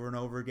chords over and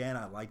over again.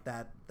 I like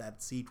that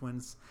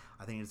sequence.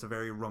 I think it's a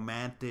very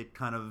romantic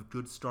kind of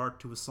good start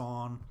to a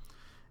song,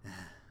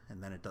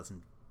 and then it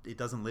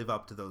doesn't live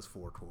up to those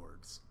 4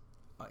 chords.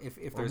 If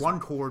or there's 1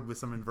 chord with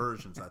some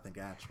inversions, I think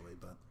actually.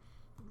 But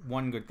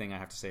one good thing I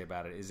have to say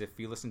about it is if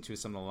you listen to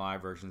some of the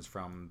live versions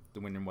from the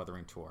Wind and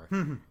Wuthering tour,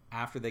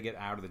 after they get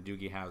out of the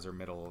Doogie Howser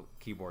middle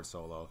keyboard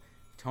solo,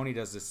 Tony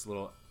does this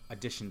little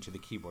addition to the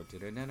keyboard,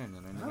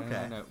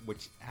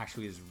 which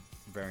actually is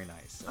very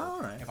nice. So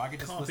all right. If I could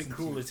just listen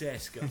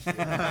Crawler's-esque.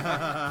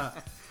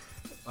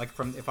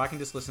 if I can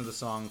just listen to the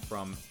song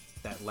from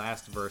that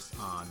last verse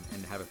on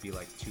and have it be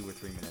like 2 or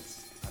 3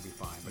 minutes, I'd be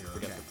fine. But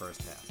forget the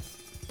first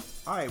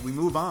half. All right, we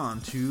move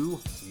on to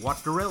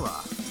What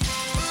Gorilla.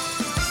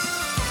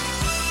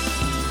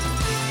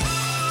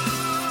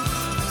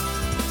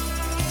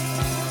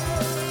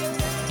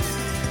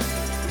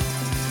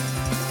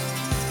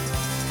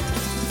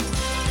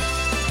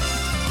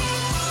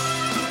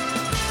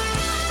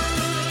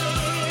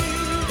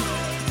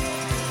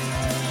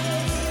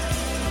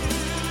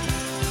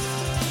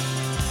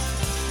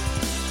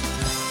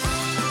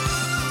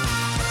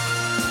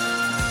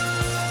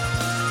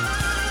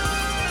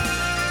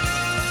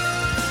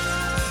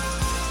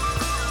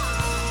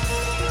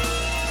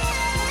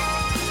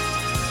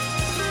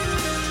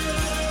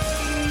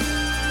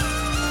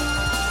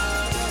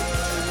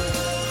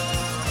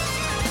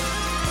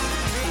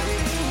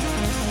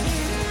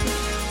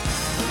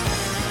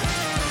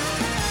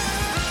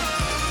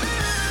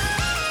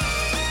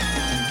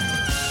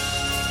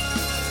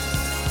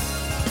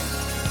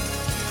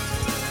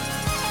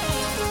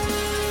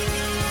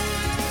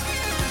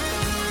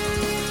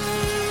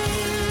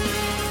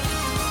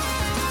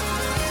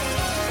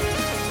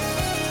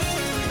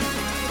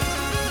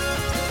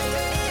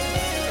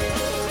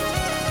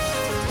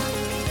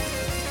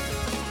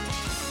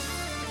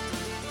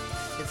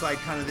 it's like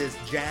kind of this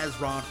jazz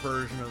rock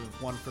version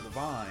of One for the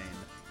Vine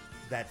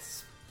that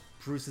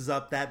spruces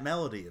up that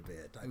melody a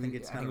bit. I think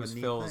it's kind of it was a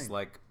neat Phil's thing.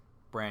 like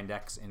Brand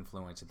X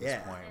influence at this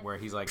point, where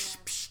he's like,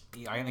 psh,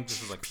 I think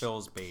this was like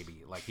Phil's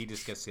baby. Like he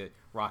just gets to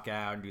rock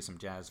out and do some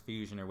jazz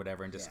fusion or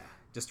whatever, and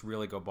just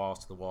really go balls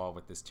to the wall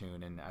with this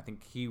tune. And I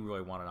think he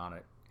really wanted on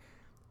it.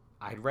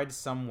 I'd read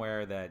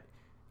somewhere that,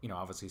 you know,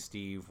 obviously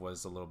Steve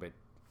was a little bit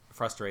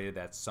frustrated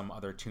that some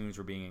other tunes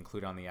were being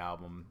included on the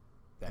album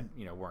that,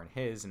 you know, weren't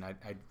his, and I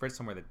read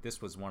somewhere that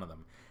this was one of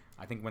them.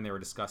 I think when they were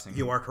discussing,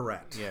 you are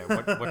correct. Yeah,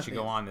 what should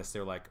go on this?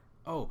 They're like,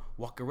 oh,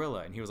 What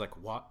Gorilla, and he was like,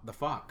 what the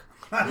fuck?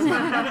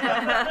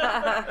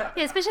 Yeah,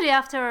 especially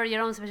after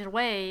Your Own Special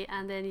Way,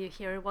 and then you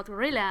hear What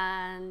Gorilla,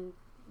 and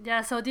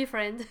they're so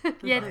different.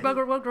 Yet What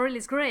Gorilla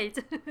is great.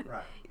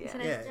 Right. It's a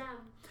nice jam.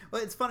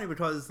 Well, it's funny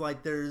because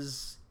like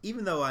there's,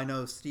 even though I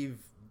know Steve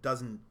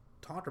doesn't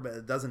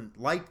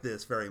like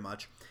this very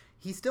much,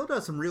 he still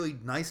does some really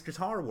nice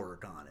guitar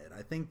work on it.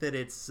 I think that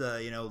it's,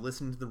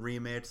 listening to the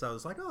remix, I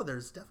was like, oh,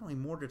 there's definitely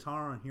more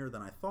guitar on here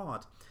than I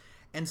thought.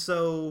 And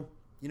so,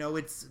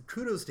 it's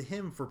kudos to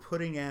him for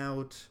putting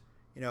out,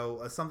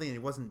 something that he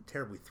wasn't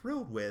terribly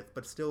thrilled with,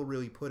 but still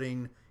really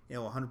putting,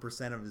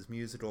 100% of his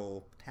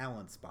musical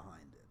talents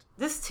behind it.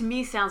 This, to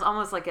me, sounds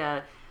almost like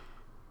an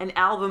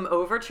album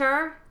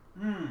overture.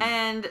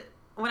 And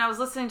when I was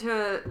listening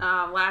to it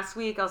last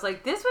week, I was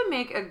like, this would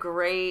make a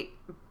great...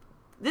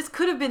 This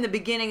could have been the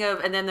beginning of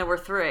And Then There Were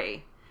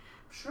Three.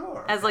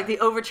 Sure. As like the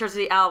overture to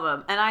the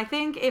album. And I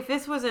think if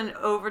this was an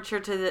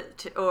overture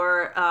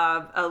or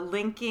a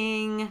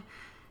linking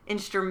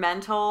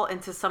instrumental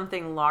into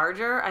something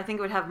larger, I think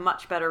it would have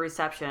much better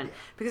reception. Yeah.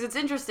 Because it's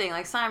interesting,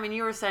 like Simon,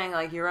 you were saying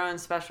like Your Own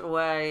Special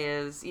Way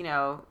is,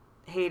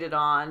 hated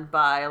on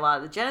by a lot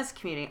of the Genesis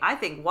community. I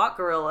think What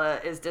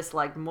Gorilla is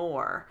disliked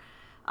more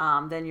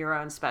than Your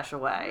Own Special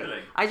Way.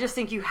 Really? I just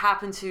think you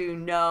happen to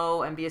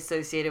know and be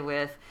associated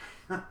with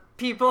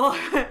people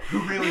who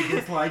really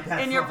dislike that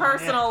in song. your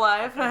personal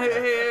life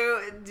who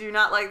do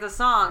not like the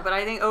song. But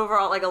I think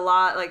overall, like a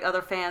lot, like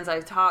other fans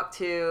I've talked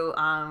to,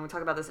 we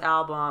talk about this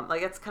album,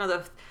 like it's kind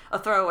of a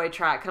throwaway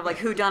track, kind of like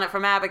Who Done It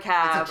from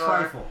Abacab. It's a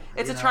trifle.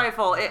 It's a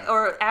trifle. Yeah.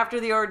 Or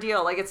After the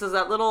Ordeal, like it's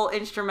that little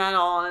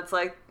instrumental, and it's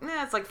like,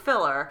 it's like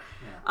filler.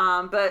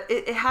 Yeah. But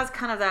it has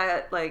kind of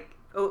that like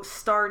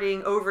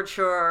starting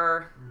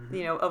overture,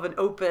 of an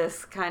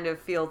opus kind of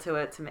feel to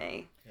it to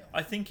me.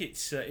 I think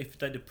it's if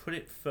they'd have put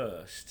it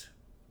first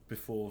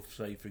before,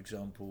 say, for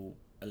example,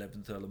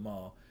 11th Earl of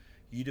Mar,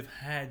 you'd have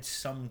had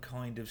some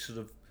kind of sort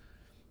of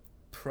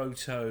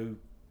proto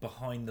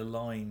behind the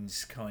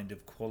lines kind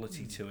of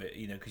quality to it,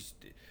 because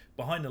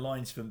behind the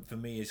lines for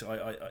me is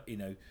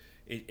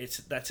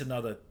that's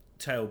another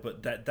tale,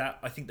 but that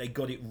I think they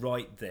got it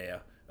right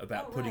there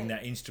about putting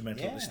that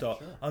instrumental at the start.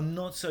 Sure. I'm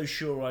not so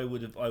sure I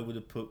would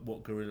have put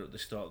What Gorilla at the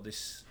start of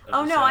this.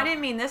 I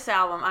didn't mean this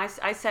album.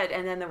 I said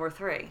And Then There Were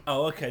Three.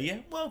 Oh, okay, yeah.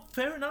 Well,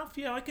 fair enough.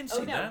 Yeah, I can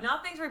see that.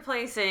 Nothing's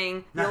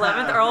replacing the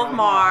 11th Earl of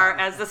Mar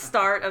as the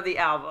start of the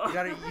album.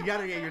 You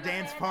gotta get your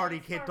dance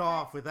party kicked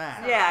off with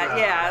that.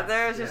 Yeah.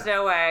 There's just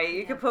no way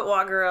you could put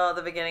What Gorilla at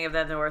the beginning of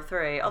Then There Were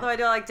Three. Although I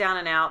do like Down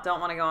and Out. Don't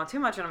want to go on too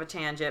much of a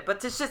tangent,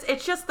 but it's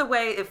just the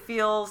way it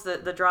feels,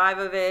 the drive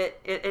of it.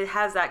 It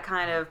has that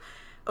kind of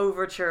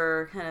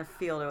overture kind of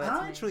feel to it.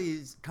 I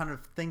actually kind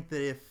of think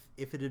that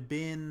if it had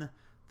been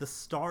the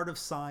start of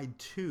side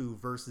 2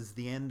 versus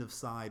the end of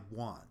side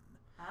 1,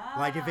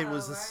 like if it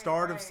was the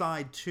start of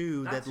side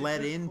 2 that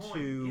led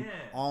into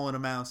All in a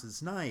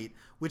Mouse's Night,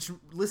 which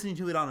listening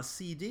to it on a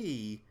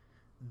CD,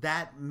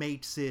 that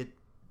makes it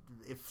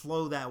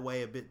flow that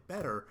way a bit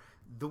better.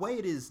 The way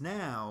it is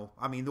now,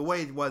 I mean, the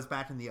way it was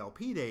back in the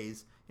LP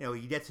days,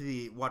 you get to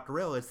the What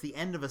Gorilla, it's the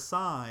end of a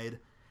side.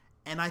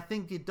 And I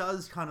think it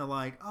does kind of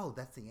like, oh,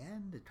 that's the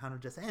end. It kind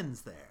of just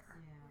ends there.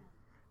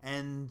 Yeah.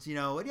 And,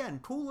 again,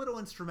 cool little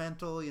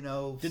instrumental,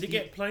 Did it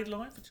get played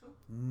live at all?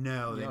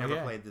 No, they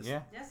never played this.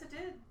 Yeah. Yes, it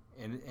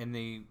did. In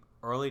the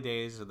early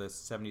days of the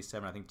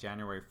 77, I think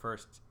January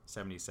 1st,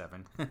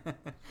 77,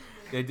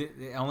 they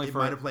might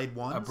have played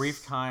once. A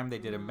brief time, they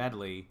did a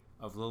medley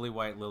of Lily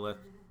White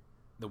Lilith,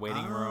 The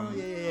Waiting Room, and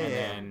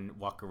then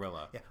What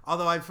Gorilla. Yeah.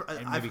 Although I've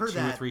heard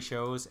that 2 or 3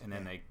 shows, and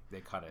then they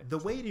cut it. The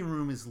Waiting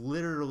Room is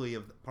literally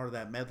part of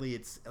that medley.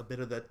 It's a bit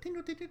of the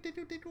tingle, tingle,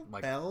 tingle, tingle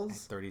like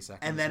bells, 30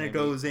 seconds, and then it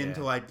goes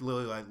into like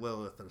Lily White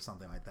Lilith or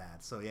something like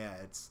that. So yeah,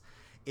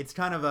 it's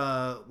kind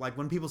of like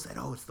when people said,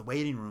 "Oh, it's The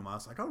Waiting Room," I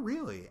was like, "Oh,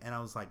 really?" And I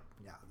was like,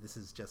 "Yeah, this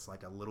is just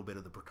like a little bit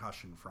of the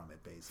percussion from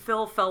it, basically."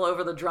 Phil fell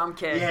over the drum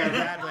kit. Yeah,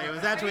 exactly. It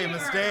was actually a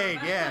mistake.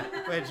 Yeah,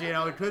 which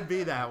it could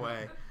be that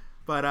way.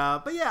 But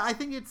yeah, I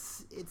think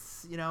it's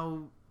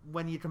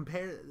when you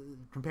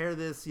compare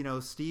this,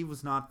 Steve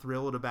was not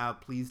thrilled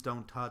about Please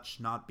Don't Touch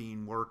not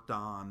being worked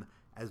on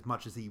as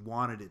much as he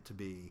wanted it to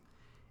be.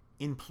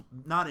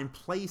 Not in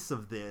place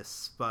of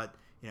this, but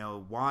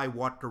why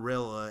What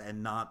Gorilla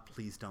and not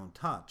Please Don't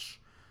Touch?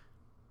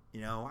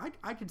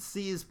 I could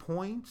see his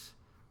point,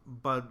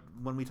 but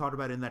when we talk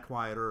about In That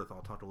Quiet Earth,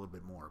 I'll talk a little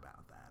bit more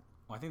about that.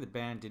 Well, I think the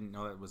band didn't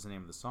know that was the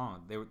name of the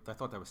song. I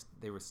thought that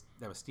was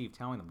Steve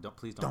telling them,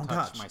 Please don't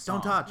touch my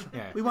song. Don't touch.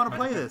 Yeah. We want to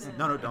play this.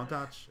 No, don't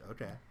touch.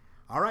 Okay.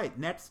 All right.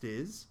 Next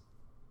is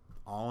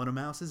All in a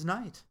Mouse's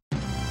Night.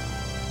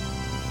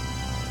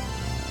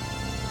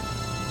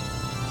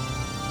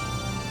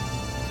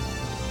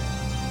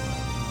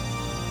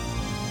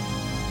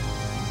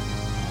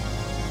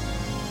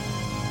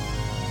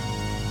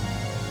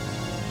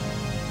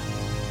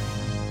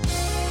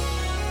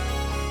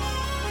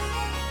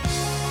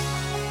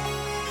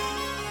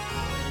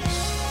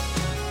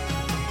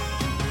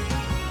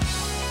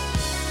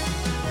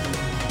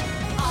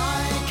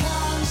 I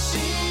can't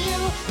see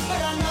you,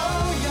 but I know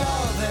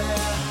you're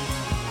there.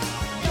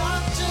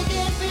 Got to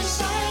get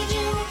beside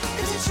you,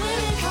 'cause it's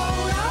really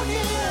cold out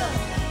here.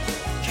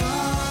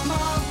 Come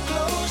up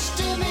close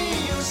to me,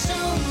 you'll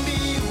soon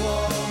be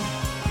warm.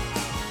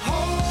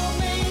 Hold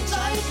me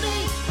tightly,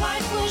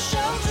 like we're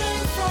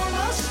sheltering from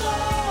a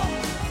storm.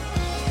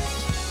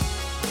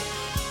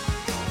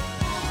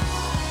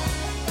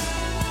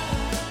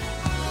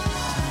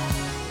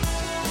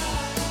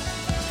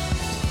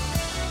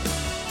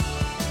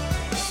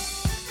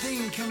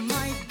 Think I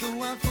might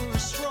go out for a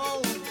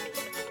stroll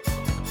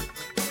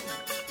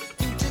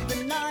into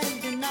the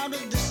night and out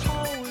of this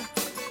hole.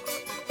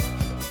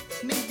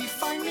 Maybe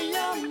find me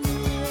a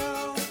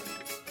meal.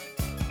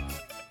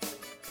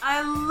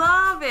 I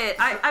love it.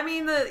 I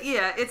mean,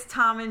 it's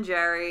Tom and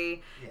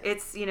Jerry.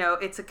 It's,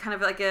 it's a kind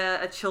of like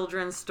a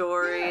children's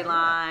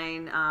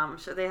storyline.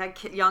 So they had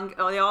they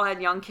all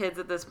had young kids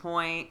at this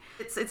point.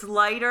 It's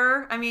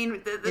lighter. I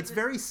mean, It's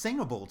very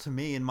singable to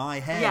me in my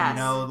head.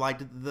 Yes. Like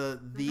the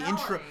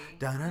intro. melody.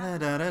 Da da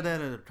da da da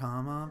da.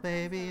 Come on,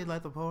 baby,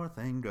 let the poor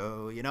thing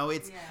go.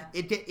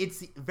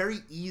 It's very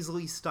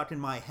easily stuck in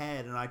my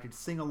head, and I could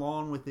sing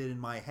along with it in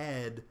my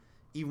head,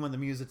 even when the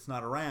music's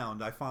not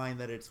around. I find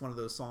that it's one of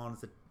those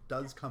songs that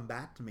does come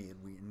back to me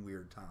in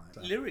weird times.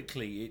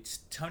 Lyrically, it's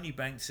Tony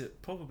Banks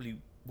at probably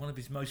one of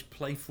his most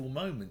playful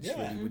moments,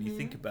 really, when you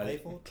think about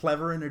it.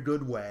 Clever in a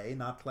good way,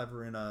 not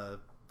clever in a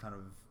kind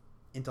of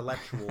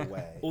intellectual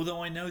way.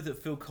 Although I know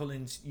that Phil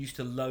Collins used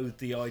to loathe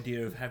the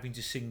idea of having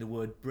to sing the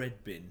word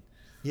bread bin.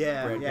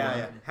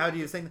 Yeah. How do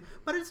you sing?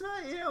 But it's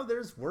not,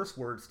 there's worse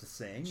words to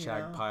sing.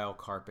 Shag pile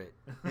carpet.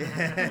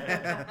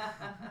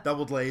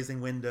 Double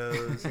glazing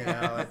windows,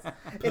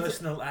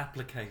 Personal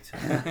applicator.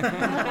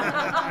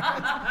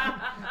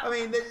 I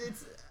mean,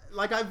 it's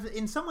like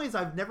in some ways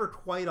I've never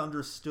quite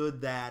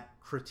understood that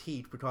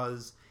critique,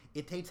 because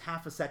it takes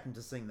half a second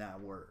to sing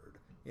that word.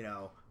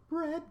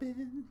 Bread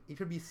bin. You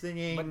could be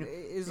singing. But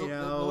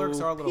the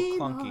lyrics are a little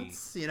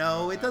peanuts,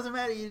 clunky. It doesn't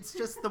matter. It's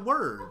just the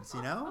words.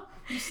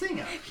 You sing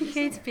it. He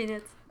hates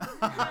peanuts.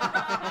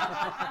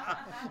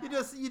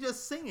 You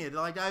just sing it.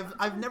 Like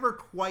I've never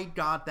quite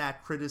got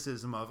that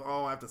criticism of,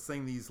 I have to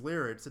sing these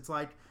lyrics. It's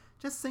like,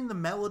 just sing the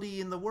melody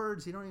and the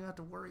words. You don't even have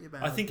to worry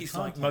about it. I think it's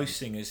like most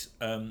singers.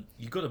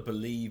 You've got to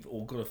believe,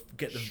 or got to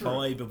get the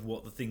vibe of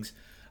what the things.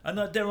 And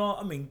there are.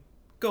 I mean,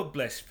 God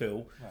bless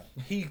Phil. Right.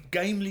 He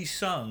gamely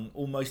sung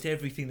almost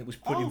everything that was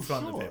put in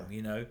front of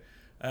him.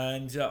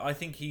 And I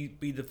think he'd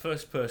be the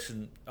first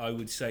person, I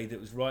would say,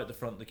 that was right at the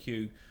front of the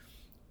queue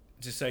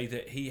to say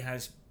that he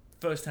has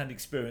first-hand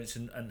experience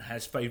and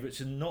has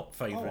favourites and not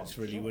favourites,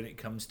 when it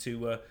comes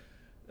to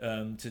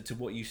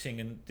what you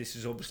sing. And this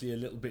is obviously a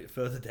little bit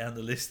further down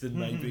the list than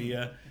maybe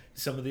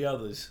some of the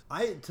others.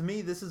 To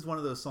me, this is one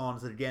of those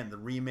songs that, again, the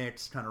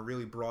remix kind of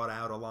really brought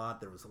out a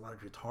lot. There was a lot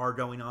of guitar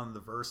going on in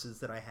the verses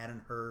that I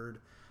hadn't heard.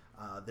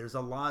 There's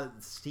a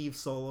lot. Steve's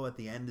solo at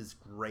the end is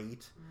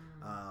great.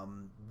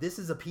 This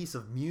is a piece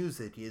of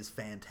music is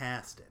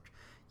fantastic.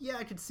 Yeah,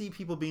 I could see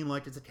people being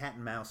like, it's a cat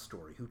and mouse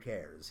story. Who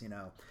cares?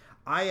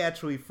 I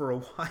actually, for a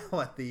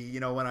while at the,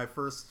 when I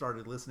first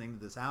started listening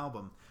to this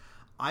album,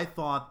 I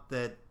thought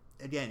that,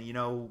 again,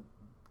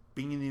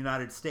 being in the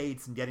United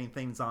States and getting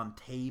things on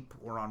tape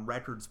or on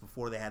records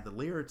before they had the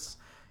lyrics,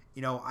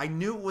 I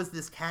knew it was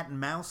this cat and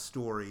mouse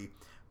story.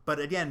 But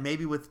again,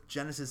 maybe with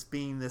Genesis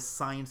being this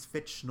science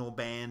fictional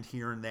band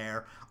here and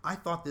there, I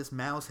thought this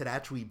mouse had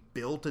actually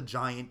built a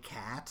giant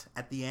cat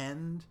at the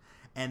end,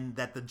 and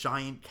that the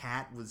giant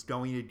cat was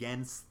going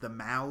against the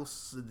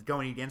mouse,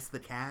 going against the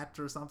cat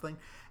or something.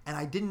 And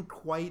I didn't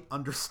quite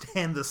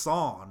understand the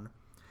song.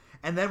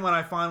 And then when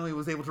I finally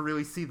was able to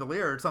really see the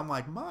lyrics, I'm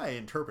like, my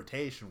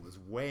interpretation was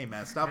way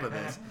messed up of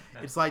this.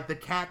 It's like the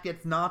cat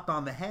gets knocked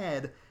on the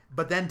head,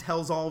 but then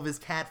tells all of his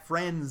cat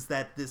friends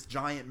that this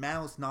giant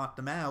mouse knocked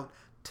him out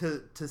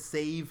to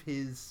save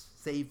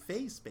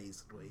face,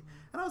 basically.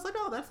 And I was like,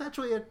 that's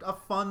actually a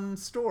fun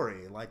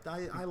story. Like,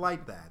 I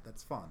like that.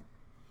 That's fun.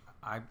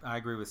 I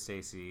agree with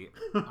Stacey.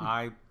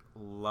 I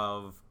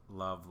love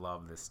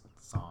this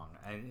song.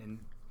 And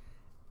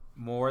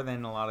more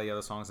than a lot of the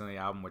other songs on the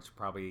album, which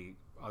probably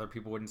other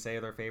people wouldn't say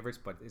are their favorites,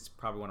 but it's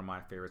probably one of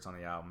my favorites on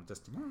the album.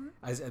 Just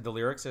as the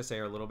lyrics, I say,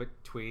 are a little bit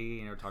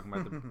twee, talking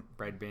about the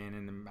bread bin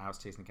and the mouse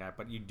chasing the cat,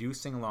 but you do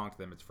sing along to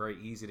them. It's very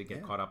easy to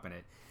get caught up in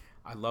it.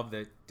 I love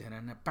the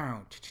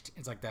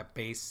it's like that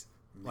bass,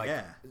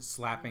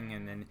 slapping,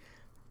 and then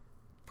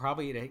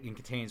probably it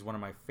contains one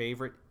of my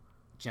favorite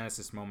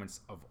Genesis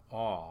moments of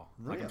all.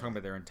 Like Really? I'm talking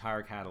about their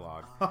entire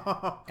catalog,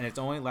 and it's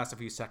only lasts a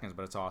few seconds,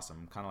 but it's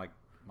awesome. Kind of like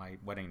my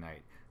wedding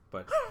night.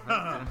 But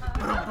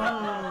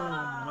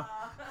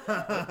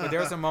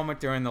there's a moment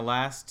during the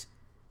last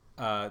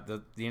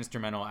the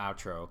instrumental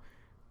outro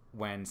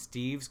when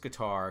Steve's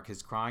guitar,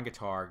 his crying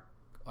guitar,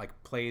 like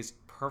plays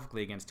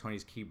perfectly against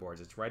Tony's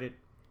keyboards. It's right at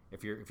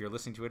if you're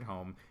listening to it at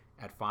home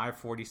at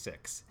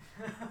 5:46.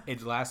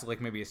 It lasts like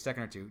maybe a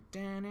second or two.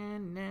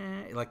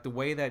 Da-na-na. Like the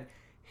way that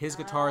his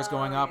guitar is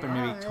going up and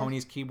maybe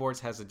Tony's keyboards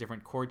has a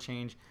different chord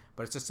change,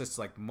 but it's just this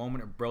like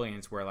moment of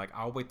brilliance where like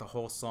I'll wait the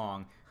whole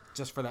song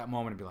just for that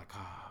moment and be like,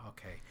 oh,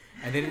 okay.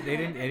 And they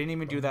didn't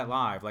even do that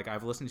live. Like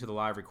I've listened to the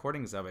live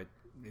recordings of it.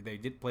 They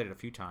did play it a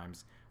few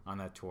times on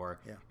that tour,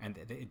 and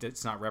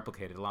it's not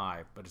replicated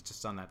live, but it's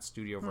just on that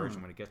studio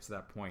version. When it gets to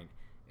that point,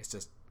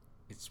 it's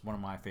one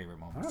of my favorite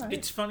moments.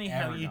 It's funny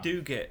how you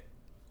do get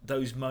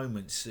those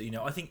moments. You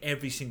know, I think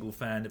every single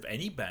fan of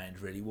any band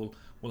really will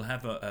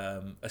have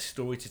a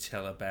story to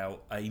tell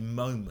about a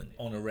moment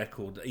on a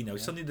record. You know,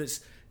 something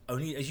that's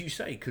only, as you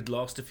say, could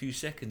last a few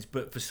seconds,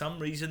 but for some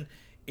reason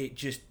it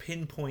just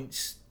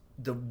pinpoints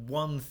the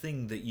one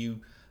thing that you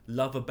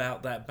love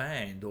about that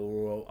band,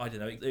 or I don't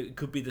know, it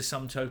could be the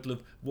sum total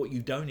of what you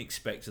don't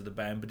expect of the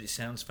band, but it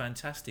sounds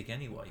fantastic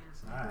anyway.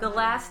 The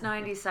last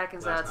 90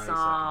 seconds of that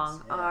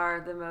song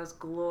are the most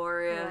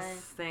glorious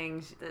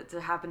things to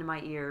happen to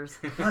my ears.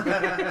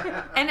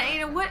 And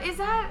you know what is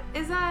that?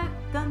 Is that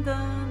dun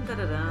dun da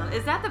da dun?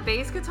 Is that the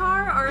bass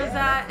guitar or is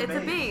that it's a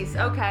bass?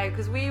 Okay,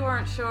 because we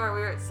weren't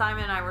sure.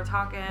 Simon and I were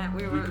talking.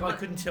 I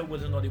couldn't tell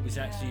whether or not it was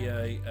actually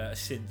a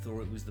synth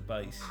or it was the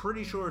bass.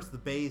 Pretty sure it's the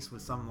bass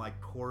with some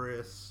like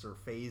chorus or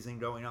phasing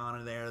going on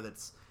in there.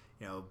 That's,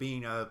 you know,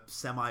 being a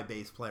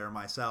semi-bass player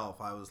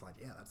myself, I was like,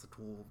 yeah, that's a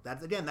Tool.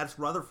 That's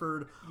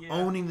Rutherford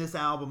owning this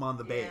album on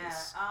the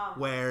bass.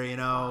 Where, you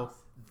know,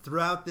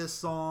 throughout this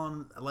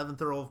song,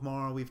 11th Earl of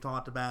Morrow, we've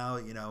talked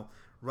about, you know,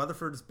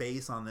 Rutherford's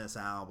bass on this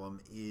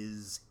album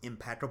is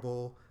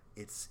impeccable.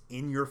 It's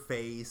in your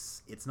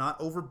face. It's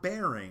not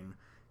overbearing.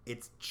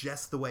 It's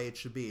just the way it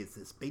should be. It's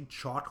this big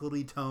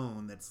chocolatey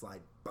tone that's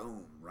like,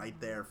 boom, right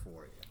there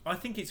for you. I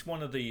think it's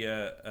one of the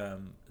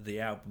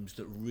albums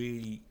that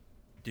really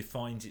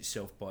defines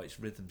itself by its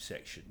rhythm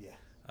section. Yeah.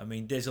 I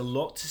mean, there's a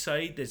lot to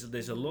say.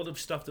 There's a lot of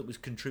stuff that was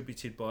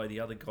contributed by the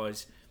other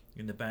guys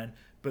in the band,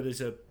 but as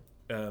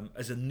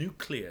a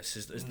nucleus,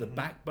 as the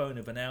backbone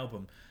of an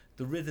album,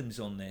 the rhythms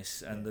on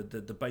this and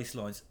the bass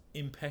lines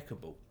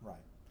impeccable. Right.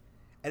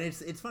 And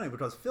it's funny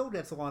because Phil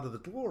gets a lot of the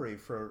glory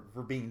for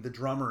being the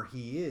drummer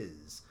he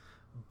is.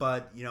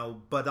 But, you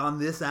know, on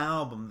this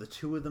album, the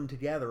two of them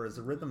together as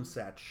a rhythm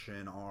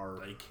section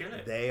they kill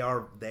it. They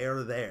are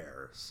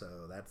there. So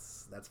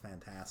that's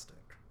fantastic.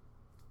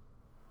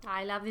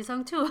 I love this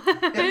song too.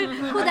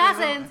 Who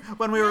doesn't?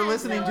 When we were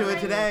listening to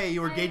it today,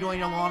 you were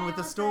giggling along with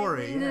the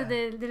story.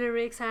 The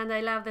lyrics, and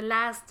I love the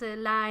last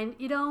line.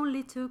 It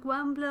only took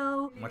one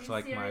blow. Much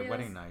like my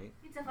wedding night.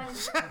 It's a funny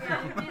it's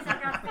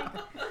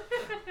sarcastic.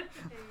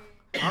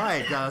 All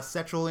right,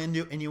 sexual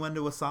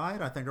innuendo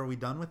aside, I think, are we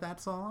done with that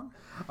song?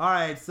 All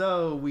right,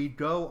 so we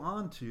go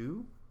on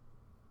to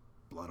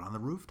Blood on the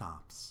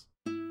Rooftops.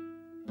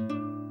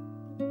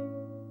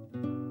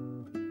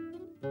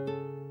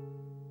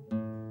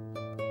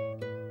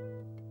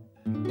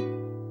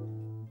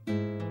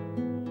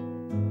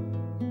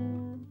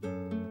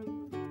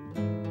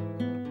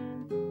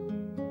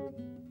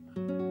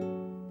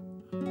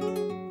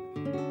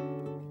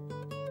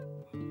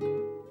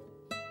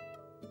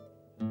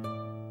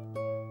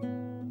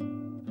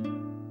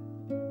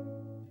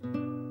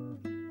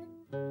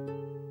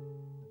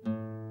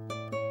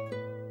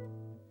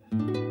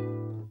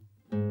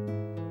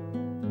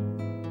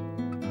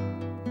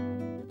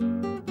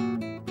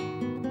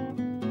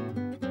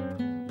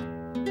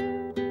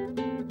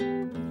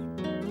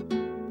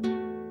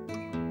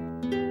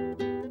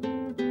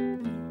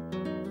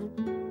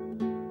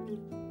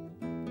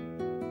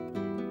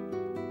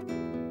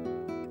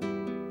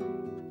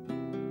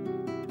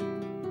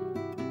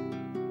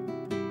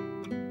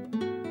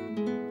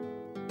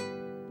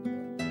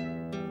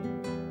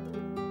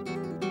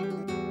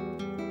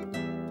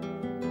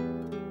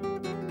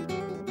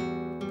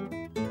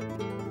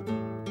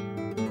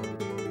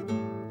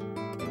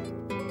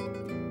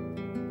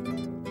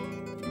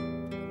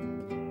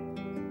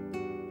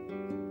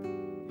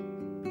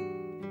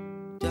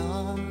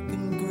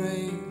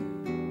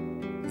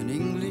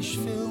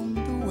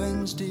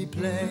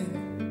 Play.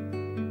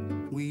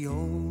 We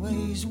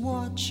always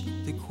watch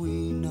the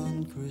Queen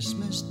on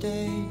Christmas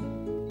Day.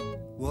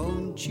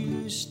 Won't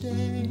you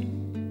stay?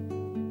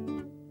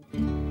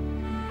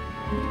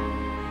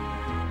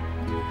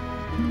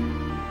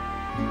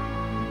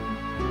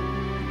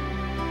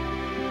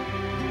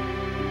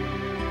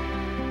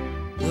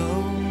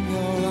 Though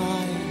your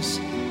eyes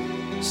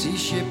see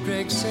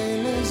shipwrecked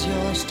sailors,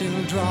 you're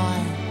still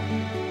dry.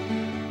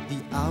 The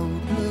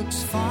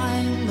outlook's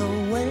fine,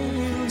 the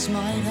whales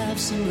might have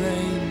some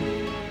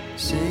rain.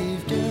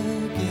 Saved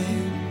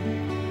again.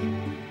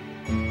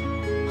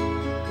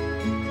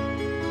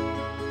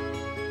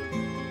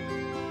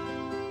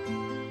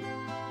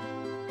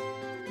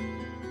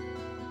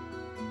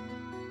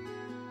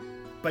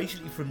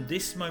 basically from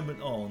this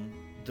moment on,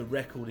 the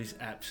record is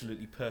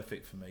absolutely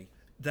perfect for me.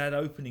 That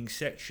opening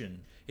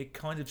section, it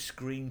kind of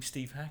screams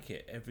Steve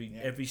Hackett.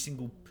 Every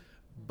single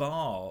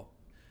bar,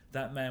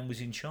 that man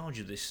was in charge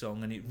of this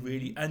song, and it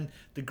really. And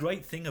the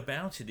great thing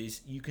about it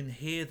is you can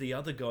hear the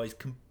other guys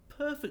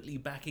perfectly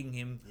backing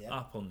him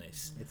up on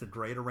this. It's a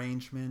great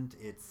arrangement.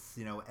 It's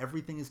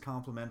everything is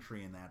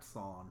complimentary in that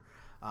song.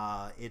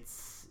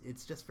 It's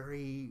just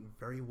very,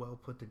 very well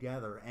put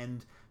together.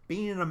 And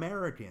being an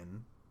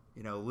American,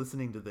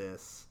 listening to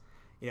this,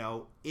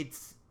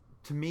 it's.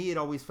 To me, it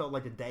always felt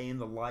like a day in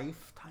the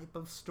life type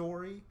of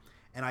story,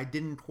 and I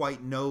didn't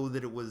quite know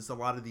that it was a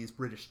lot of these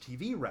British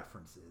TV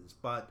references,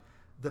 but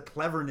the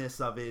cleverness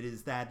of it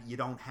is that you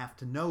don't have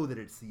to know that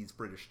it's these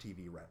British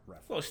TV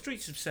references. Well,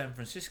 Streets of San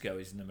Francisco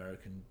is an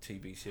American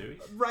TV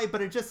series. Right,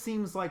 but it just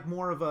seems like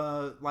more of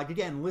a,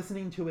 again,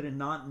 listening to it and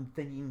not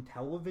thinking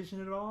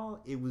television at all,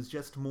 it was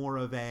just more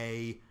of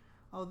a...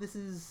 this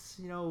is,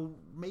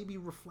 maybe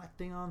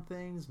reflecting on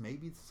things.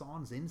 Maybe the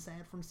song's in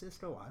San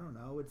Francisco. I don't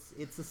know.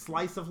 It's a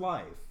slice of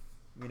life,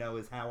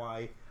 is how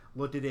I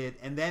looked at it.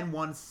 And then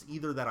once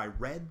either that I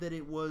read that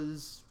it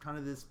was kind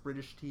of this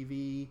British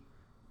TV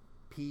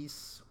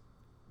piece,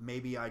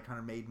 maybe I kind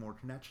of made more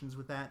connections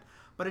with that.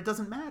 But it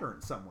doesn't matter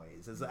in some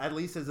ways, at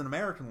least as an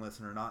American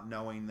listener, not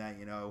knowing that,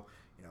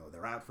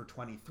 they're out for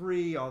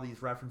 23, all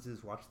these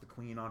references, watch the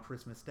Queen on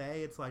Christmas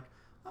Day. It's like,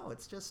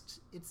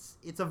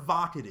 it's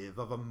evocative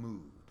of a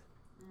mood.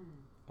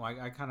 Well,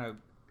 I kind of,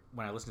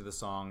 when I listened to the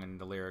song and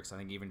the lyrics, I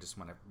think even just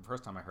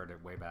first time I heard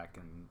it way back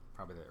in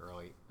probably the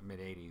early,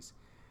 mid-'80s,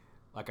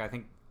 I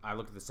think I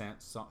looked at the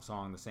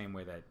song the same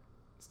way that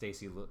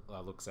Stacey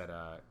looks at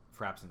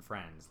Fraps and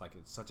Friends.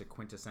 It's such a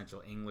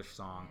quintessential English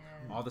song.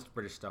 Yeah. All this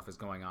British stuff is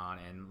going on,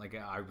 and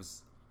I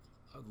was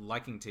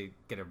liking to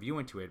get a view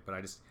into it, but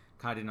I just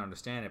kind of didn't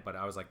understand it. But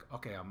I was like,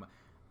 okay,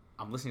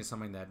 I'm listening to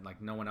something that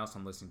no one else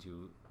I'm listening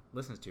to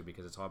listens to,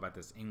 because it's all about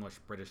this English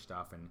British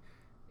stuff, and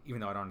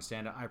even though I don't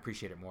understand it, I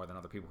appreciate it more than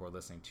other people who are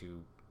listening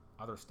to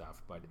other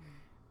stuff. But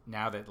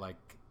now that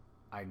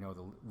I know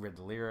read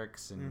the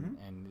lyrics and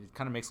it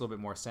kind of makes a little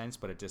bit more sense,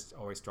 but it just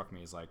always struck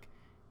me as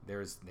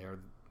there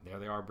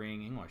they are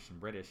being English and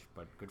British,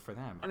 but good for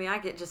them. I mean, I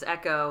could just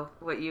echo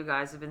what you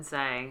guys have been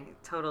saying.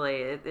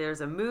 Totally.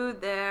 There's a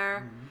mood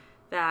there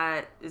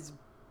that is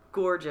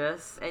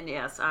gorgeous, and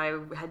yes, I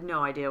had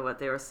no idea what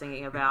they were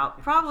singing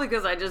about, probably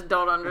because I just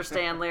don't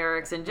understand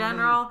lyrics in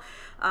general.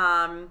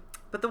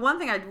 But the one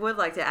thing I would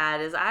like to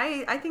add is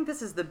I think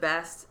this is the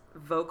best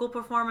vocal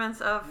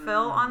performance of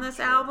Phil on this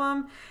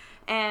album.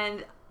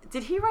 And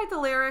did he write the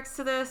lyrics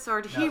to this,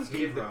 or did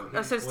Steve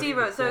wrote. So Steve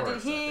wrote. So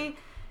did he?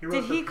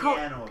 Did he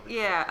piano of it?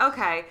 Yeah.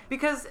 Okay.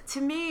 Because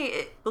to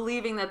me,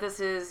 believing that this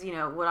is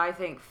what I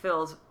think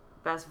Phil's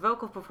best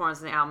vocal performance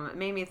in the album, it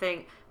made me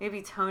think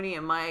maybe Tony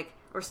and Mike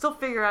were still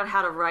figuring out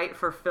how to write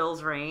for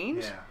Phil's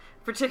range. Yeah.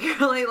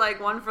 Particularly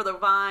One for the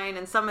Vine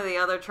and some of the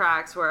other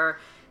tracks where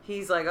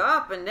he's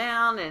up and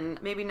down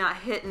and maybe not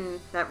hitting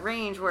that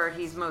range where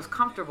he's most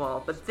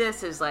comfortable. But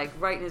this is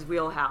right in his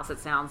wheelhouse, it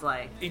sounds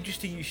like.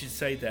 Interesting you should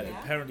say that. Yeah.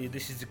 Apparently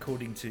this is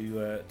according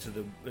to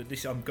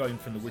this. I'm going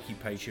from the wiki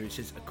page here. It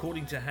says,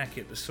 according to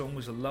Hackett, the song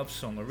was a love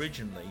song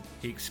originally.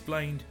 He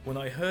explained, when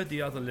I heard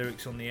the other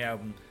lyrics on the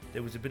album,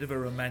 there was a bit of a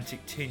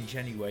romantic tinge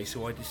anyway,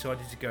 so I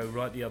decided to go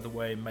right the other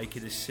way and make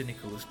it as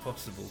cynical as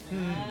possible.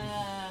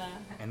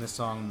 And this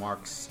song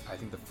marks, I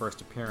think, the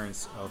first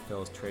appearance of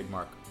Phil's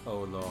trademark,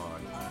 "Oh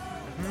Lord,"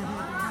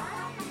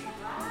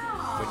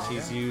 which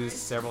he's used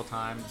several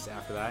times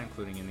after that,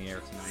 including in The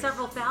Air Tonight.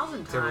 Several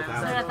thousand times. Several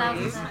thousand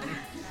times.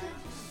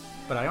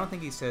 But I don't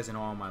think he says "in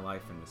all my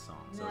life" in this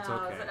song, so it's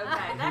okay.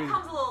 Okay, that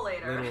comes a little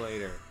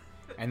later.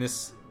 And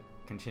this,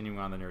 continuing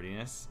on the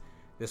nerdiness,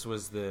 this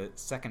was the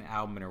second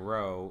album in a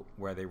row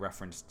where they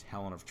referenced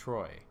Helen of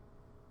Troy.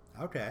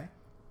 Okay.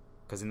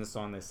 Because in the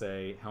song they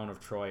say Helen of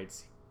Troy,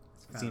 it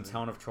seems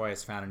Helen of Troy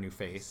has found a new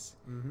face.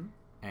 Mm-hmm.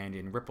 And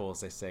in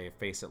Ripples they say a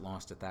face that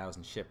launched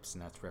 1,000 ships,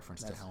 and that's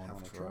reference to Helen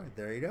of Troy.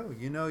 There you go.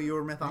 You know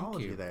your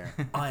mythology there.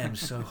 I am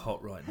so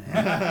hot right now.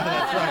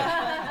 That's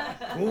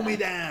right. Cool me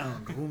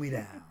down. Cool me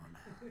down.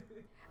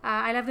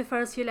 I love the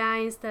first few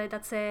lines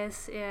that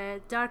says,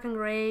 dark and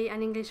grey,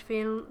 an English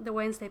film, the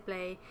Wednesday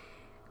play.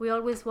 We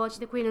always watch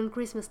The Queen on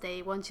Christmas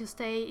Day. Won't you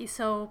stay? Is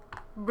so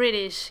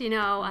British,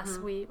 as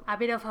a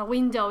bit of a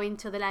window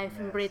into the life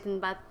in Britain,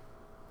 but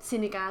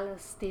cynical,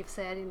 as Steve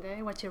said in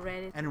the what you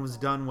read it. And it was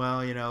done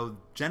well.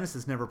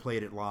 Genesis never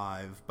played it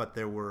live, but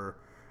there were,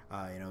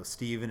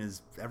 Steve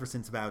ever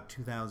since about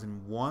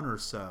 2001 or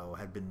so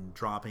had been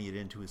dropping it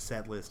into his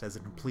set list as a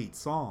complete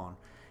song.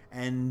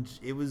 And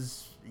it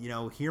was,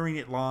 hearing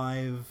it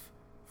live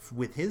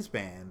with his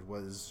band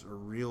was a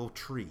real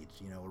treat,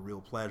 a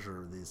real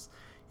pleasure. This,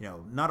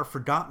 not a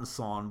forgotten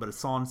song, but a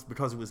song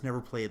because it was never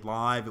played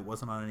live. It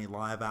wasn't on any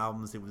live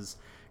albums. It was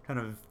kind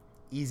of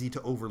easy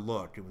to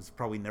overlook. It was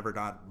probably never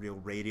got real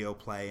radio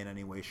play in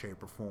any way,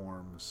 shape, or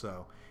form.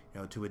 So,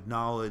 to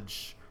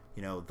acknowledge,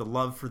 the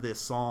love for this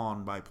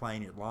song by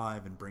playing it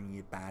live and bringing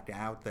it back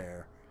out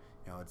there,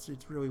 it's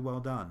really well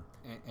done.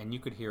 And you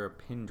could hear a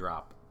pin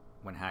drop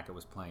when Hackett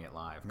was playing it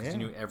live, because Yeah.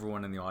 you knew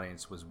everyone in the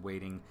audience was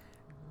waiting.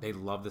 They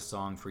loved the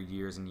song for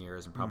years and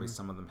years, and probably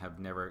some of them have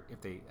never,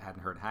 if they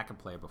hadn't heard Hackett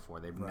play it before,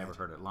 they've never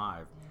heard it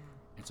live.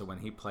 And so when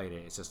he played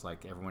it, it's just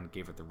like everyone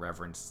gave it the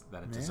reverence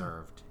that it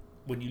deserved.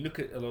 When you look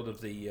at a lot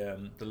of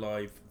the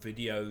live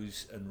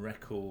videos and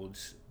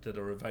records that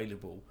are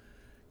available,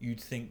 you'd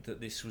think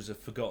that this was a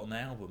forgotten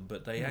album,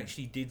 but they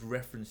actually did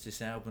reference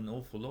this album an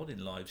awful lot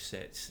in live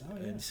sets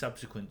and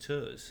subsequent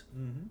tours.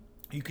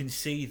 You can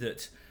see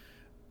that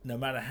no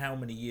matter how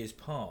many years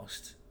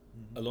passed,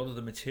 a lot of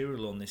the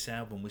material on this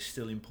album was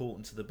still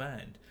important to the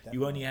band.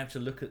 You only have to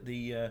look at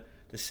the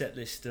set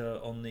list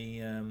on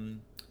the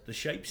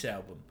Shapes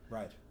album.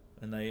 Right.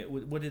 And they,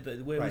 what did they,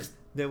 where Right. was...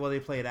 They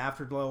played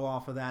Afterglow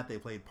off of that. They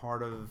played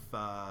part of,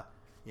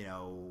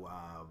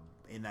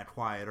 In That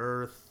Quiet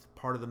Earth.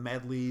 Part of the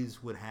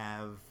medleys would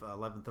have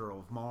 11th Earl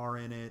of Mar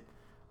in it.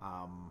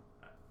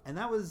 And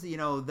that was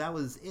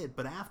it.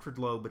 But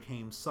Afterglow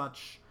became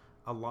such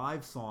a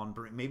live song,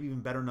 maybe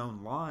even better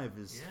known live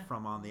is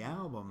from on the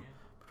album,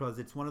 because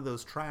it's one of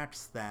those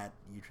tracks that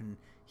you can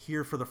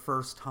hear for the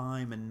first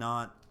time and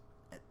not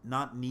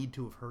need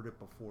to have heard it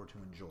before to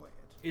enjoy it.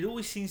 It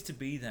always seems to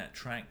be that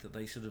track that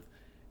they sort of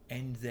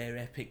end their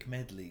epic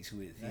medleys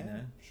with, you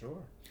know?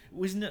 Sure.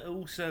 Wasn't it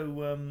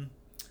also...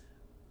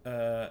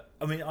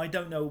 I mean, I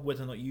don't know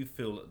whether or not you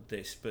feel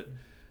this, but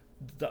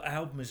the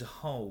album as a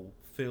whole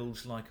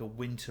feels like a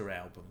winter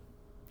album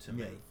to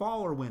me.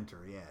 Fall or winter,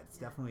 it's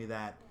definitely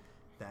that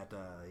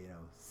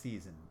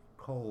season,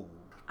 cold.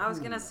 I was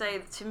gonna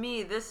say, to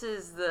me, this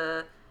is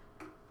the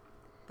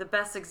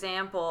best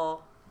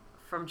example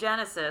from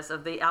Genesis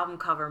of the album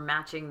cover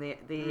matching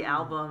the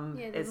album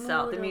the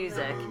itself, mood the of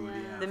music,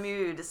 that, the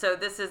mood. So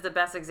this is the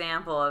best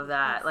example of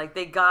that. Like,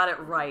 they got it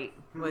right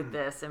with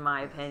this, in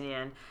my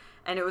opinion.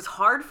 And it was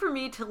hard for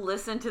me to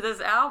listen to this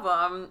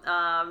album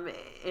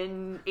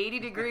in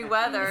 80-degree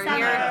weather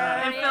here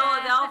in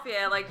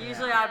Philadelphia. Like,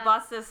 usually I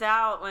bust this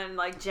out when,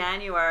 like,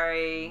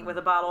 January with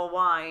a bottle of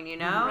wine, you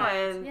know? Right.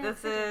 And Yeah,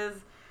 this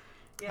is...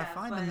 I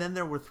find, and Then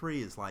There Were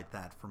Three is like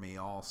that for me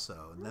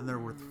also. And Then There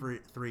Were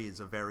Three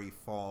is a very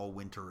fall,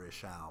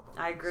 winterish album.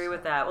 I agree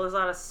with that. Well, there's a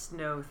lot of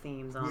snow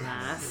themes on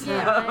that. So.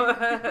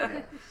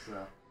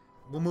 Yeah.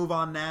 We'll move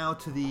on now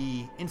to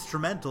the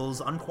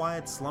instrumentals,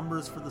 Unquiet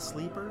Slumbers for the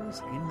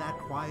Sleepers, In That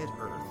Quiet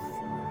Earth.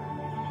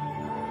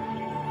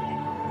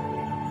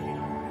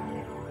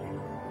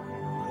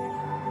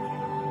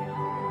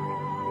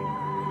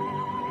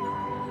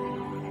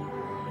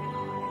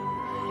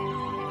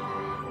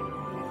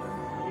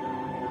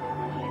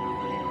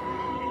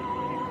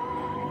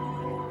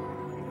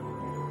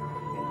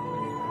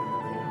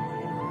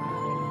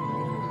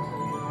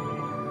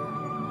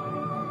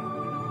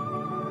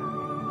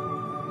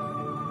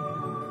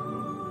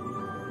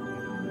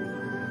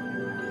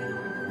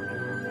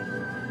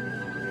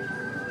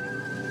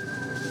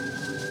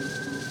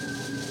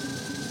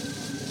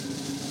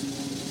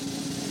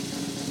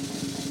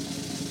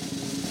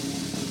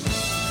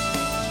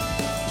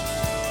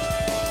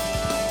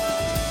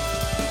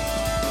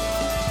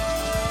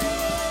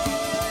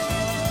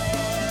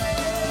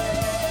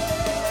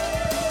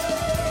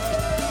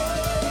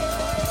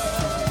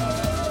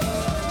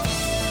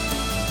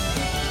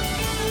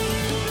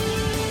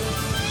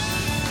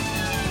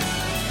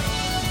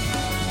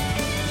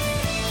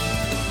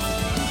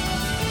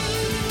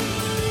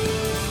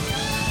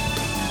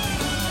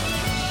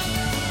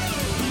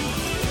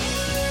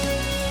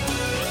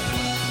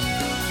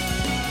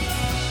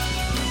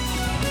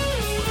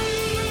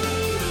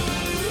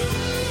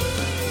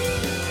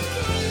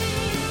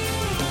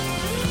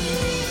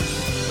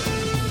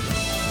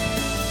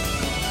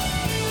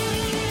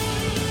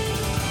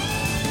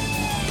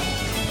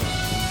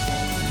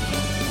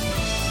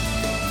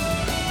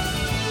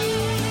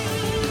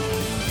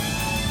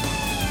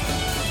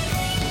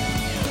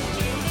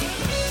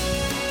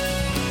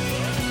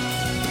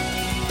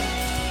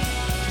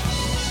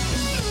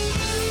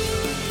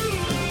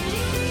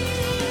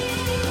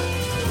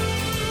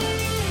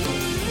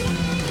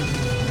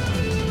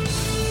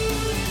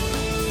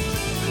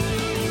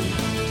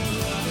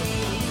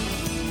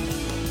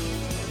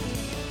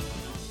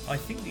 I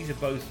think these are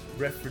both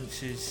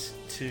references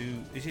to,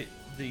 is it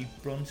the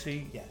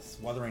Bronte? Yes,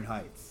 Wuthering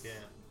Heights. Yeah.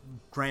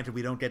 Granted,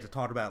 we don't get to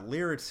talk about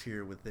lyrics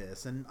here with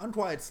this, and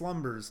Unquiet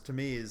Slumbers to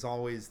me is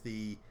always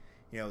the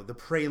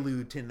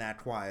prelude to In That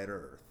Quiet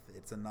Earth.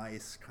 It's a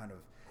nice kind of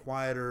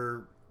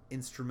quieter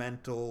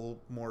instrumental,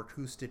 more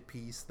acoustic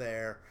piece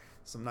there.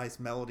 Some nice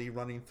melody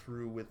running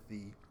through with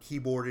the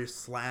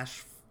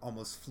keyboardish /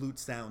 almost flute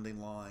sounding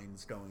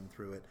lines going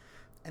through it.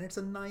 And it's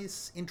a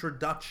nice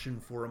introduction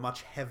for a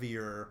much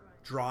heavier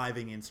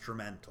driving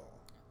instrumental.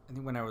 I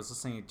think when I was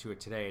listening to it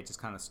today, it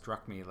just kind of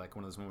struck me like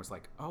one of those moments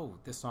like, oh,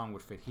 this song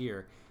would fit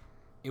here.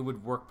 It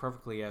would work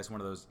perfectly as one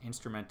of those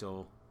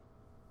instrumental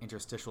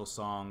interstitial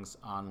songs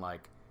on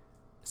like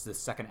it's the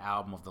second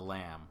album of The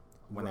Lamb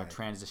when Right. they're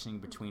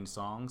transitioning between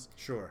songs.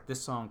 Sure. This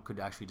song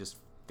could actually just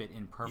fit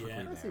in perfectly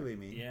Yeah. I see there. what you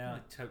mean. Yeah, I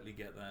totally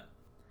get that.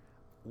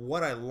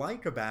 What I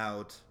like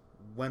about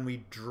when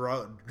we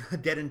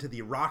get into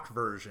the rock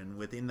version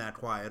within That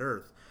Quiet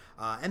Earth.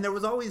 And there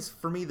was always,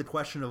 for me, the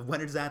question of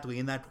when exactly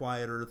In That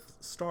Quiet Earth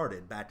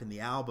started, back in the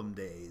album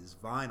days,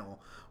 vinyl,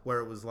 where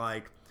it was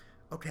like,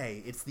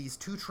 okay, it's these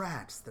 2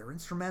 tracks, they're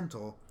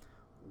instrumental,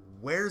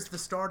 where's the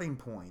starting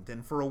point?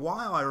 And for a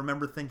while I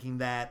remember thinking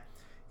that,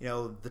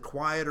 the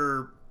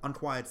quieter,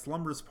 Unquiet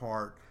Slumbers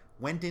part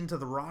went into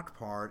the rock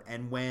part,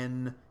 and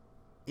when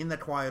In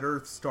That Quiet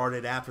Earth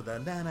started after the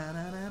and a dun dun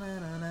dun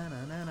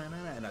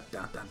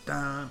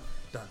dun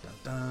dun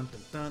dun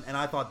dun, and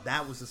I thought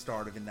that was the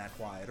start of In That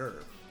Quiet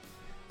Earth.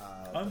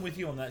 I'm with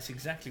you on that. It's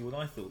exactly what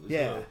I thought as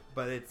yeah, well.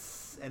 but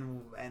it's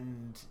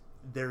and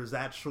there's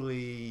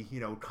actually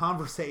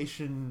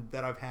conversation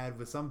that I've had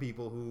with some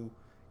people who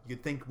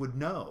you'd think would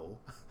know,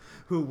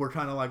 who were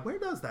kind of like, where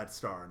does that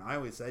start? And I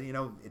always said,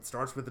 it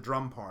starts with the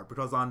drum part,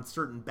 because on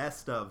certain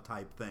best of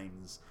type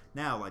things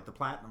now, like the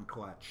Platinum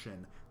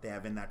Collection, they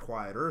have In That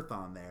Quiet Earth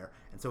on there,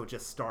 and so it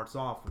just starts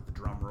off with the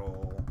drum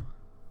roll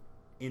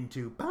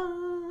into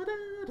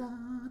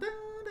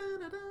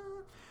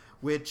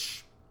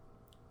which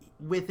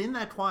within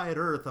That Quiet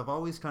Earth, I've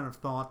always kind of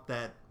thought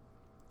that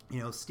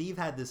Steve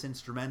had this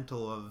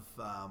instrumental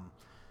of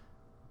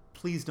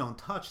Please Don't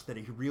Touch that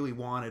he really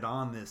wanted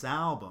on this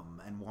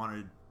album and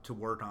wanted to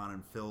work on,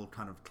 and Phil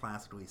kind of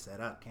classically said,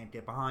 can't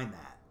get behind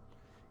that,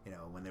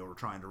 when they were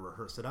trying to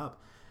rehearse it up.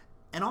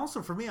 And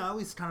also for me, I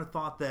always kind of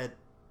thought that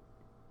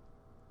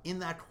In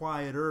That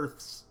Quiet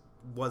Earth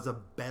was a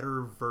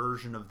better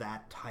version of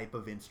that type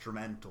of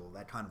instrumental,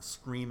 that kind of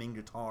screaming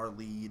guitar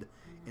lead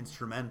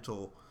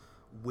instrumental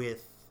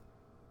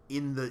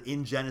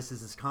in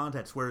Genesis's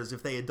context. Whereas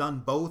if they had done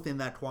both In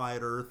That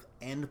Quiet Earth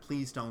and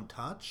Please Don't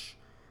Touch,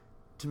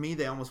 to me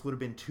they almost would have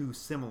been too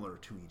similar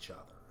to each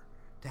other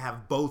to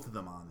have both of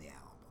them on the album.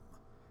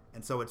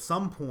 And so at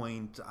some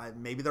point,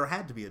 maybe there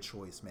had to be a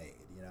choice made,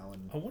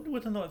 And I wonder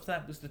whether or not if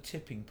that was the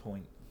tipping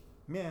point.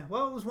 yeah,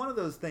 well, it was one of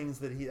those things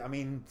that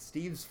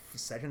Steve's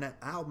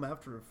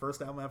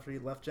first album after he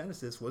left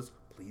Genesis was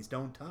Please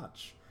Don't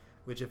Touch,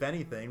 which, if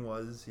anything,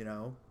 was,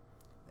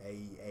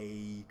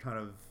 a kind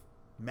of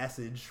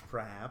message,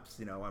 perhaps,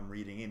 I'm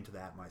reading into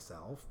that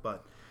myself,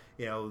 but,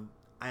 and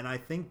I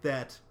think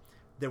that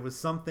there was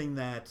something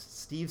that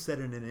Steve said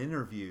in an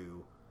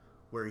interview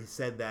where he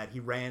said that he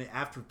ran,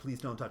 after Please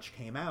Don't Touch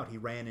came out, he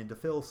ran into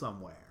Phil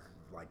somewhere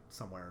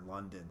in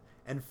London,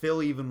 and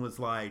Phil even was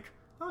like,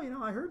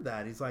 oh, I heard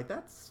that. He's like,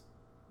 that's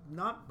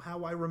not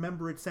how I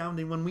remember it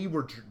sounding when we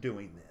were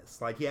doing this.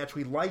 Like, he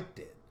actually liked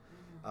it.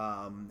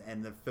 And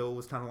then Phil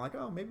was kind of like,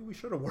 oh, maybe we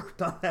should have worked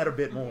on that a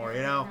bit more,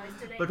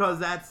 because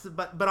that's,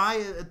 but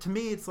to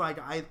me, it's like,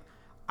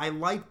 I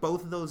like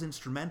both of those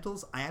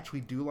instrumentals. I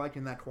actually do like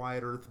In That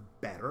Quiet Earth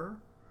better,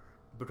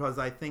 because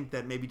I think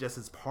that maybe just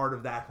as part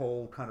of that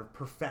whole kind of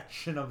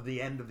perfection of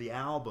the end of the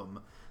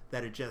album,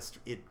 that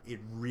it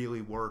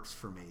really works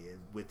for me,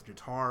 with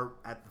guitar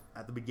at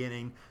the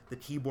beginning, the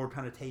keyboard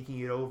kind of taking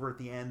it over at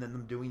the end, and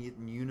them doing it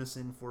in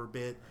unison for a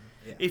bit.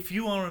 Yeah. If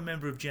you are a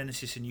member of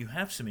Genesis and you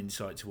have some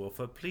insight to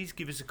offer, please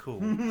give us a call.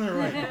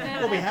 Right.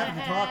 Well, we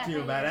haven't talked to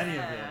you about any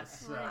of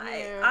this. So.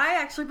 I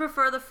actually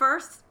prefer the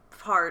first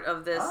part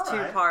of this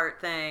two-part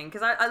thing,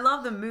 because I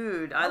love the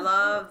mood. I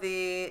love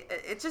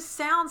it just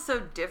sounds so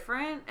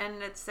different,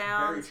 and it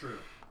sounds very true.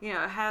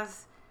 It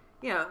has,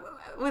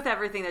 with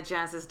everything that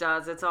Genesis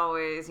does, it's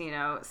always,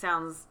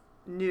 sounds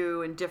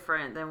new and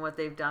different than what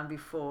they've done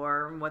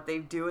before and what they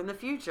do in the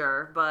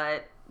future.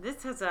 But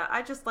this has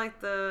I just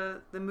like the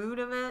mood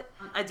of it.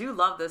 I do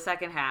love the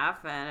second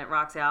half, and it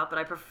rocks out, but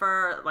I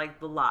prefer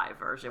the live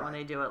version when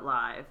they do it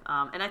live.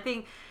 And I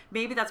think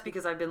maybe that's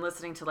because I've been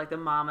listening to the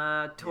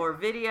Mama tour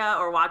video,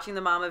 or watching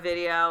the Mama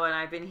video, and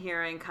I've been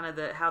hearing kind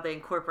of how they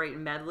incorporate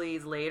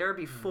medleys later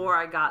before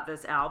I got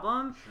this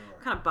album. Sure.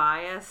 Kind of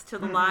biased to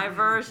the live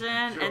version,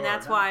 and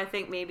that's why I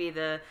think maybe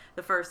the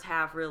first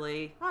half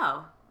really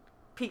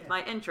piqued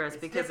my interest,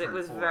 because it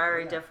was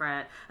very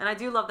different. And I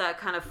do love that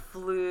kind of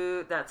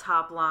flute, that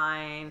top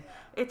line.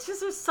 It's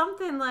just, there's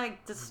something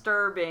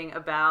disturbing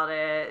about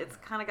it. It's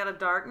kind of got a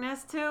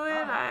darkness to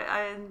it.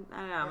 I don't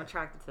know, I'm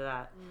attracted to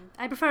that.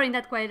 I prefer In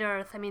That Quiet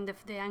Earth. I mean,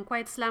 the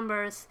Unquiet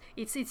Slumbers,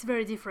 it's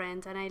very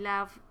different, and I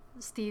love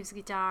Steve's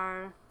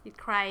guitar. It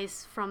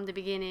cries from the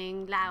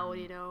beginning, loud,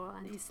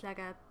 and it's like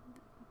a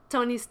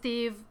Tony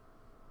Steve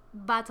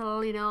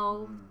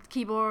battle,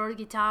 keyboard,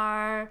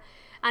 guitar,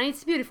 and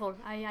it's beautiful.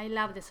 I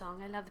love the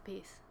song. I love the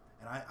piece.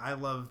 And I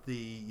love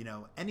the,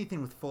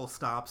 anything with full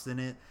stops in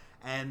it,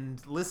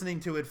 and listening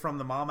to it from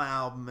the Mama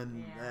album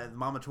and the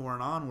Mama tour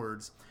and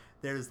onwards,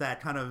 there's that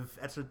kind of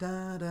extra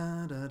da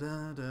da da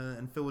da da,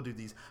 and Phil would do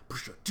these,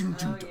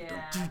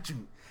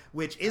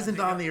 which isn't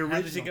on the original.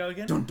 How does it go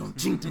again? So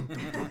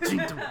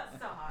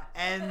hot.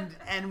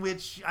 And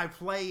which I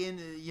play in,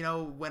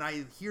 when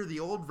I hear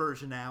the old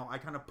version now, I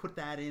kind of put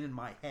that in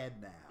my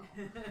head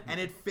now, and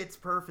it fits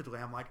perfectly.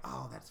 I'm like,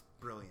 oh, that's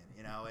brilliant.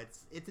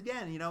 It's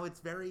again, it's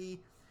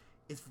very,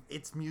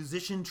 it's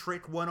musician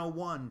trick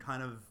 101,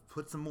 kind of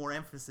put some more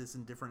emphasis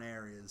in different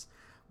areas,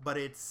 but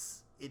it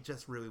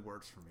just really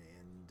works for me,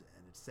 and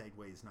it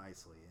segues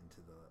nicely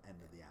into the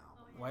end of the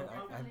album.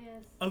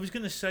 I was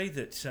going to say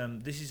that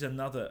this is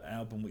another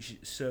album which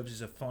serves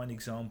as a fine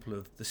example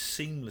of the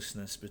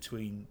seamlessness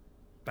between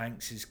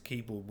Banks's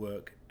keyboard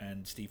work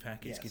and Steve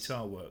Hackett's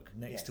guitar work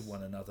next to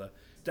one another.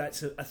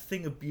 That's a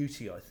thing of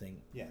beauty, I think.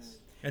 Yes.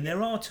 And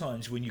there are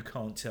times when you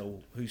can't tell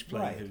who's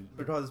playing who.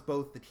 Because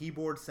both the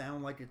keyboards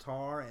sound like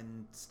guitar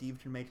and Steve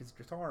can make his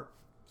guitar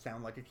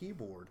sound like a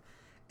keyboard.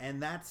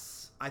 And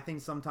that's, I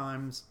think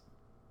sometimes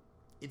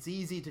it's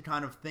easy to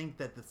kind of think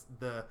that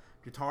the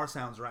guitar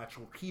sounds are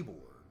actual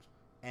keyboards.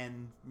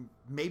 And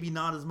maybe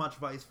not as much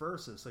vice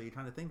versa. So you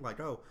kind of think like,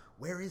 oh,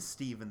 where is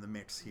Steve in the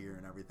mix here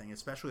and everything?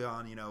 Especially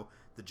on,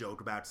 the joke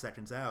about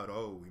Seconds Out.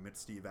 Oh, we met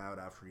Steve out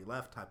after he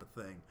left type of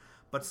thing.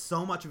 But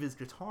so much of his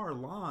guitar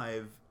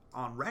live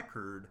on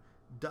record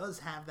does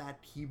have that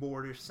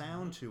keyboardish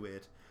sound to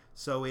it.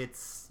 So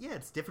it's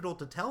difficult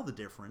to tell the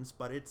difference,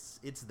 but it's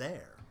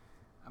there.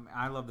 I mean,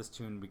 I love this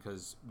tune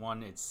because,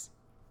 one, it's,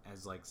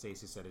 as like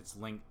Stacey said, it's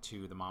linked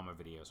to the Mama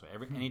video. So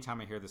anytime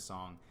I hear this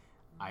song,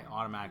 I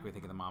automatically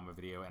think of the Mama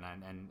video,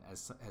 and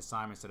as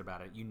Simon said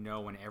about it,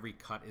 when every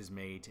cut is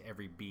made to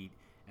every beat,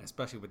 and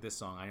especially with this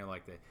song, I know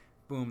like the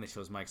boom that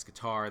shows Mike's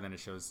guitar, then it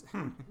shows,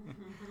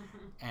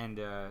 and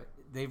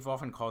they've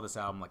often called this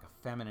album like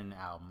a feminine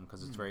album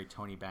because it's very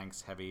Tony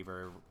Banks heavy,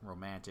 very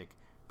romantic.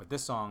 But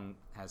this song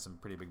has some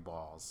pretty big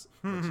balls.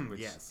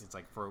 Which yes, it's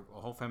like for a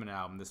whole feminine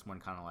album, this one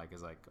kind of like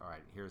is like, all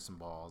right, here's some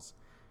balls.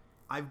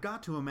 I've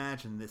got to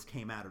imagine this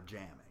came out of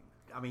jamming.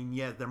 I mean,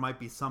 yeah, there might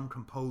be some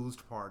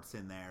composed parts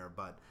in there,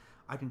 but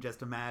I can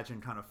just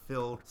imagine kind of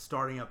Phil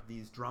starting up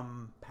these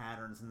drum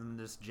patterns and then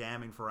just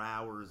jamming for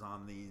hours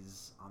on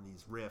these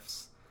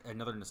riffs.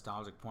 Another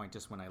nostalgic point,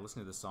 just when I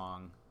listen to the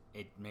song,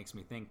 it makes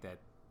me think that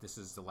this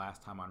is the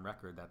last time on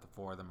record that the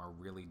four of them are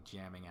really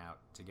jamming out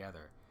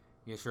together.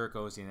 Yeah, sure, it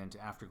goes into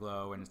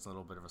Afterglow, and it's a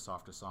little bit of a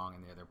softer song,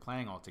 and they're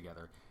playing all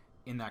together.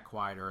 In That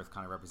Quiet Earth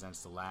kind of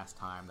represents the last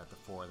time that the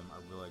four of them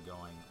are really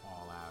going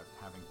all out,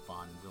 having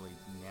fun, really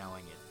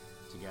nailing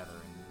it together,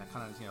 and that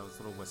kind of, it's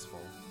a little wistful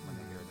when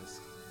they hear this.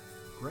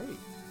 Great.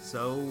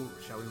 So,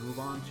 shall we move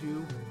on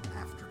to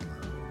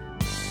Afterglow?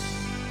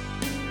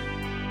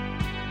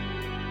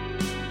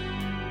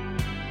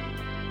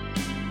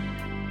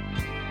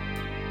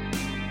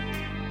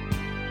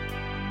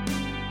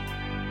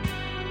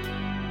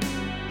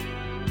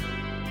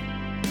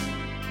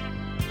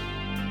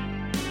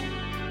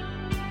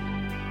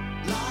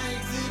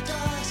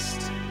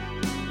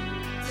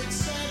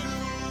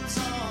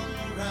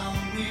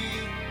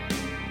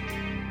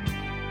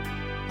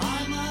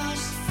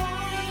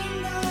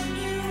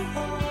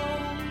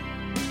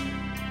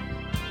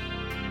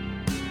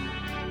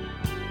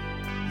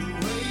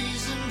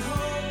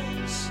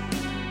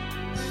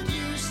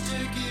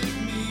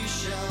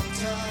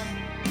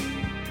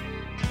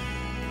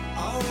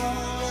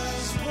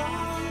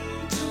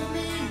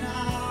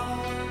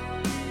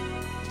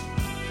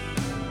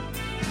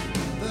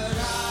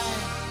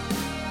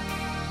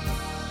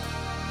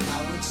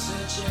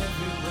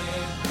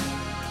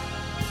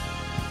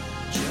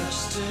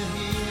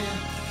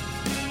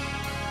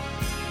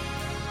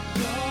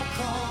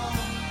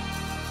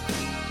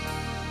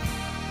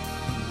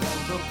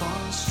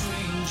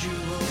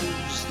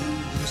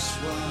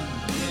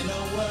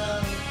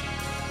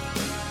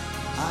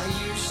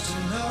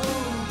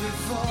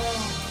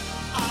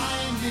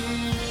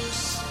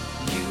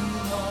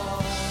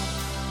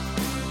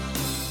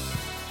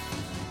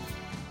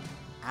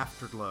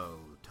 Afterglow,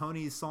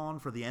 Tony's song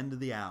for the end of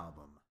the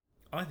album.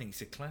 I think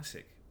it's a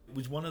classic. It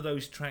was one of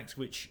those tracks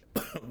which,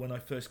 when I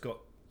first got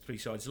Three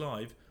Sides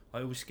Live,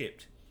 I always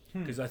skipped.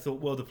 Because I thought,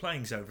 well, the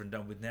playing's over and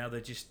done with now, they're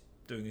just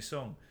doing a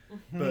song.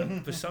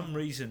 But for some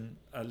reason,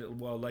 a little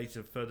while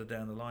later, further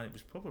down the line, it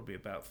was probably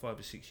about 5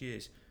 or 6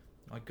 years,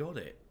 I got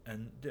it.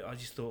 And I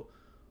just thought,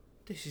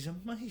 this is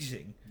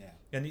amazing. Yeah.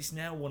 And it's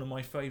now one of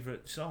my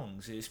favourite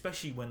songs,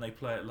 especially when they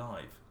play it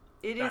live.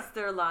 It is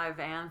their live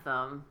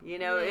anthem.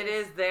 It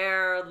is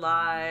their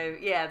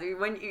live. Yeah,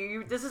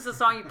 when this is a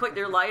song you put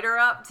your lighter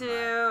up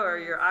to, or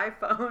your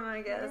iPhone,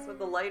 I guess, with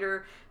the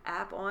lighter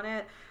app on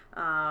it.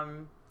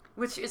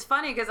 Which is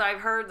funny because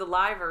I've heard the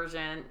live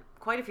version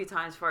quite a few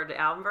times for the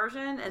album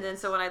version, and then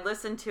so when I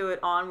listened to it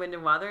on Wind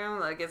and Wuthering,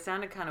 like it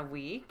sounded kind of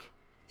weak.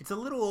 It's a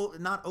little,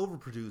 not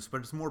overproduced, but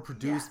it's more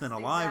produced than a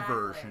live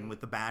version with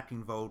the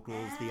backing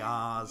vocals, the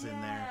ahs in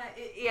there.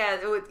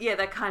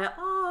 That kind of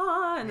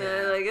and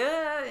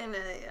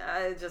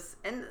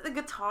and the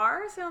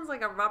guitar sounds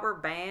like a rubber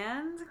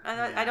band.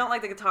 I don't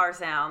like the guitar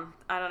sound.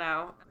 I don't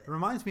know. It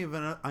reminds me of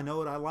I Know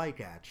What I Like,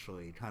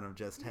 actually. Kind of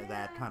just had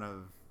that kind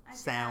of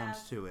sound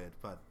to it,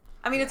 but.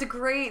 I mean, it's a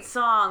great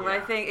song, but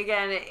I think,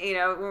 again,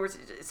 when we're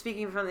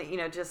speaking from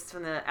the, just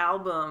from the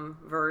album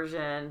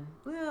version,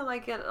 I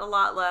like it a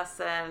lot less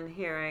than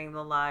hearing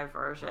the live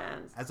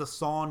versions. As a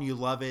song, you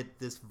love it.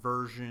 This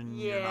version,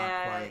 you're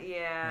not quite...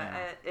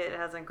 It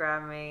hasn't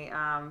grabbed me.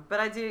 But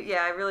I do,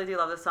 I really do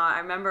love this song.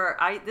 I remember,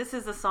 this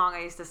is the song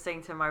I used to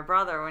sing to my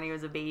brother when he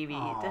was a baby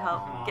to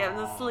help get him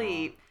to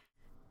sleep.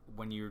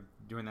 When you're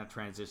doing that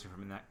transition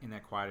from In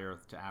That Quiet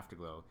Earth to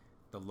Afterglow,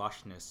 the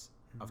lushness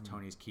of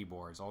Tony's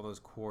keyboards, all those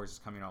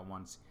chords coming out at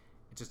once,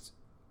 it just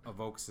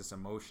evokes this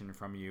emotion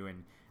from you,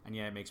 and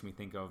yeah, it makes me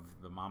think of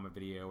the Mama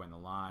video and the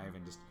live,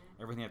 and just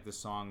everything that this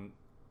song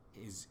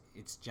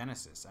it's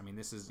Genesis. I mean,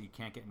 you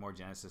can't get more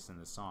Genesis than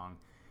this song.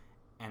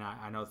 And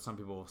I know some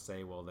people will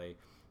say, well, they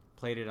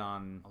played it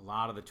on a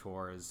lot of the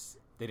tours.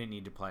 They didn't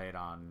need to play it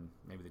on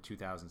maybe the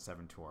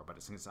 2007 tour.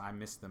 But since I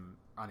missed them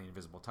on the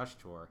Invisible Touch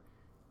tour,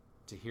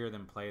 to hear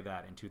them play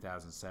that in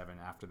 2007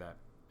 after that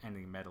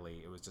ending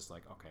medley, it was just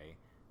like, okay,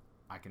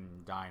 I can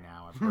die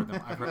now.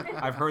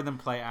 I've heard them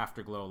play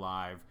Afterglow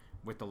live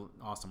with the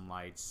awesome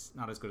lights.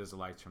 Not as good as the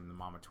lights from the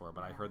Mama tour,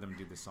 but I heard them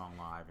do the song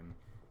live, and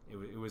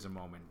it was a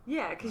moment.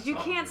 Yeah, because you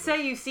can't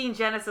say you've seen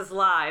Genesis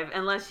live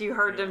unless you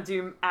heard them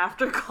do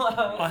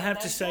Afterglow. I have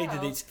to say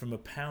that it's, from a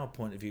power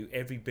point of view,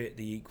 every bit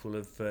the equal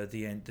of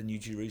the New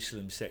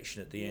Jerusalem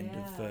section at the end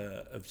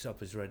of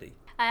Supper's Ready.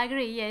 I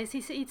agree. Yes,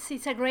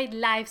 it's a great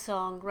live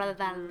song rather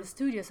than the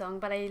studio song.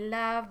 But I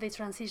love the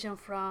transition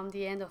from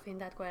the end of In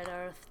That Quiet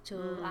Earth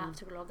to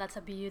Afterglow. That's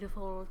a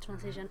beautiful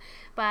transition.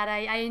 But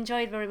I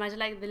enjoy it very much,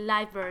 like the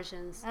live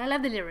versions. And I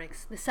love the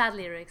lyrics, the sad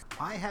lyrics.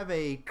 I have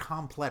a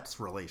complex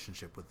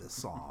relationship with this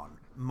song.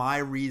 My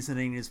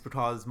reasoning is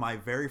because my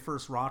very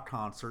first rock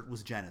concert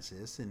was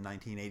Genesis in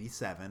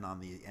 1987 on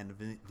the end of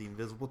the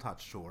Invisible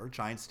Touch tour,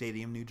 Giant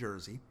Stadium, New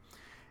Jersey.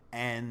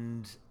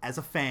 And as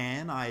a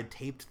fan, I had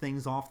taped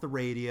things off the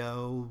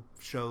radio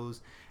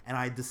shows, and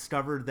I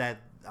discovered that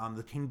on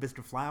the King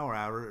Biscuit Flower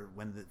Hour,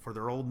 for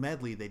their old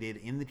medley, they did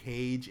In the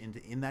Cage,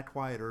 In That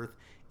Quiet Earth,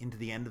 into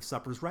the end of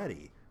Supper's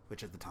Ready,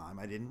 which at the time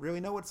I didn't really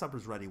know what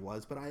Supper's Ready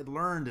was, but I had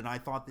learned, and I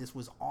thought this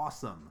was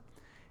awesome.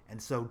 And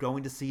so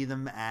going to see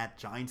them at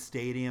Giant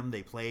Stadium,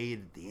 they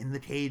played the In the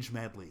Cage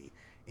medley,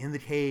 In the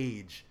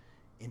Cage,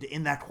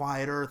 In That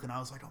Quiet Earth, and I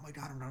was like, oh my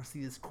god, I'm going to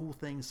see this cool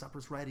thing,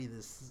 Supper's Ready,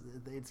 it's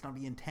going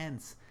to be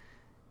intense.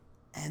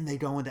 And they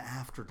go into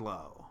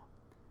Afterglow.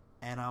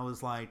 And I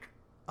was like,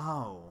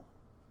 oh,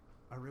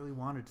 I really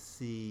wanted to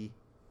see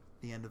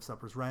the end of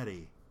Supper's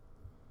Ready,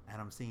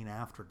 and I'm seeing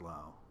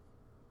Afterglow.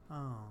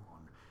 Oh.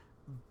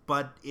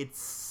 But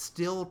it's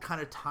still kind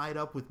of tied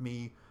up with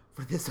me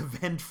for this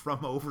event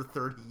from over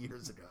 30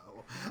 years ago.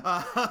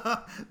 Maybe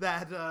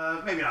not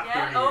 30 years.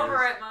 Get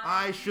over it, Mike.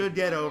 I should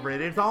get over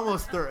it. It's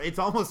almost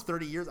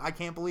 30 years. I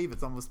can't believe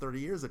it's almost 30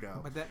 years ago.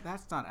 But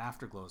that's not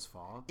Afterglow's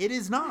fault. It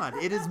is not.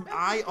 It is.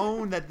 I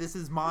own that this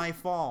is my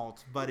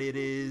fault, but it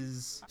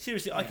is.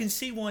 Seriously, I can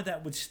see why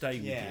that would stay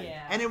with you.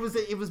 Yeah. And it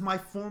was my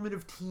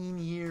formative teen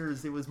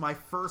years. It was my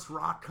first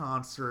rock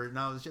concert, and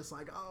I was just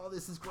like, oh,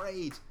 this is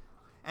great.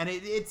 And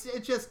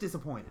it just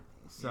disappointed me.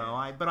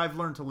 So but I've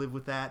learned to live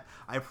with that.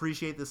 I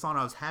appreciate this song.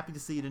 I was happy to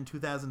see it in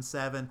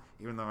 2007,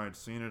 even though I'd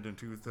seen it in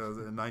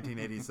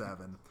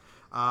 1987.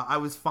 I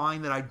was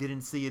fine that I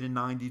didn't see it in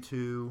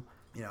 92.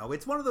 You know,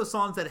 it's one of those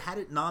songs that had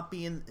it not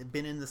been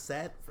in the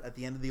set at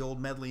the end of the old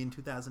medley in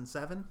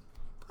 2007,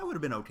 I would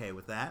have been okay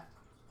with that.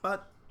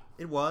 But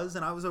it was,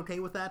 and I was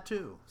okay with that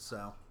too.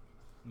 So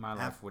my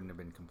life wouldn't have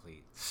been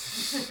complete.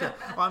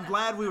 Well, I'm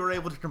glad we were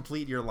able to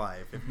complete your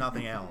life, if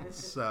nothing else.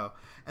 So,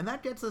 and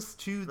that gets us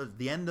to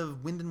the end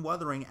of Wind and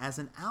Wuthering as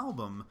an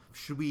album.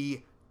 Should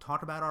we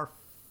talk about our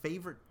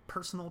favorite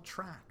personal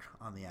track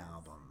on the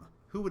album?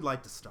 Who would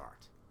like to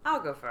start? I'll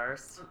go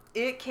first.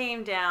 It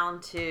came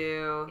down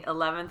to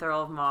 11th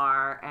Earl of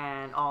Mar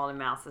and All in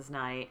Mouse's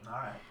Night. All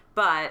right.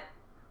 But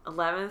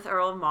 11th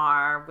Earl of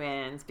Mar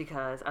wins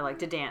because I like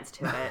to dance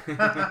to it.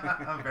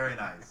 Very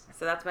nice.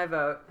 So that's my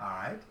vote. All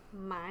right.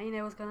 Mine,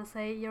 I was gonna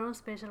say Your Own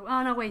Special.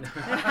 Oh no, wait.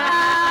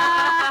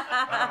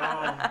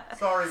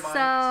 Sorry,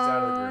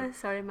 Mike.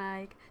 Sorry,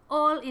 Mike.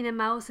 All in a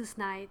Mouse's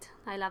Night.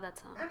 I love that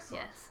song.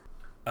 Excellent. Yes.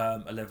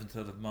 11th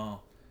Earl of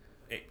Mar.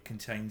 It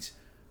contains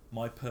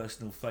my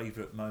personal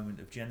favourite moment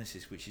of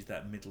Genesis, which is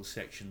that middle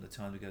section, the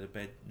Time to Go to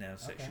Bed Now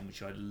section,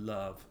 which I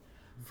love.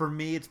 For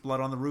me, it's Blood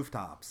on the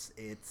Rooftops.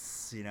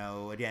 It's, you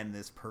know, again,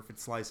 this perfect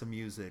slice of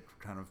music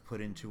kind of put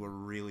into a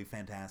really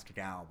fantastic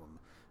album.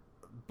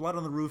 Blood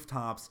on the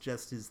Rooftops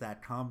just is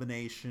that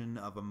combination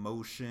of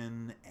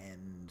emotion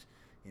and,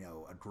 you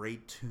know, a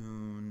great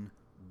tune,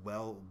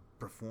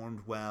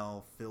 performed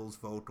well. Phil's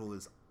vocal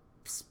is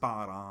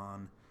spot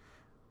on.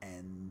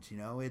 And, you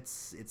know,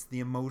 it's the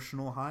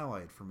emotional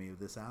highlight for me of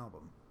this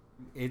album.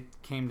 It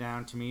came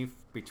down to me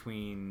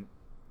between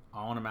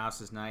All in a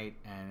Mouse's Night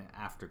and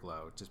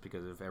Afterglow, just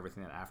because of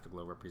everything that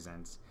Afterglow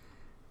represents.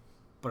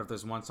 But if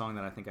there's one song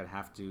that I think I'd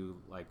have to,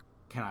 like,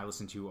 can I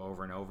listen to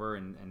over and over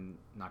and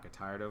not get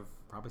tired of,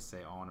 probably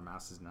say All in a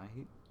Mouse's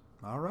Night.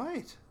 All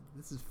right.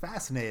 This is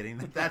fascinating.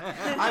 That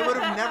I would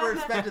have never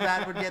expected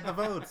that would get the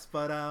votes.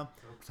 But,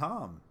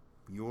 Tom,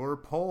 your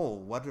poll,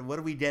 what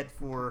do we get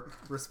for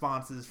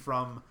responses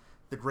from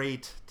the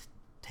great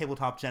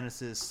Tabletop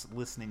Genesis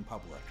listening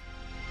public?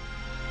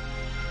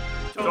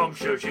 Tom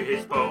shows you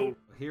his poll.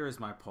 Here is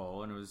my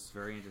poll, and it was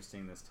very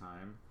interesting this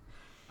time.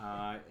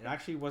 It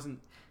actually wasn't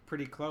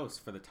pretty close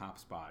for the top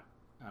spot,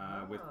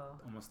 with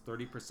almost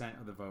 30%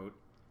 of the vote.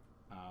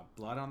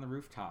 Blood on the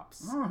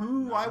Rooftops.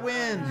 Ooh, I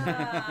win!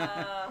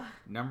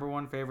 Number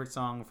one favorite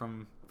song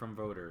from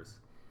voters.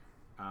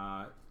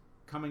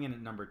 Coming in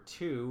at number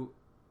 2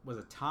 was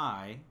a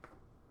tie,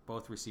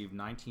 both received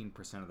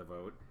 19% of the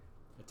vote.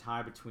 A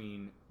tie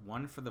between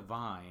One for the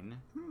Vine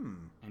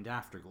and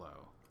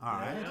Afterglow. All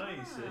right.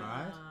 Nice. All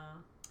right.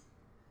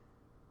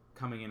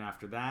 Coming in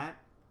after that,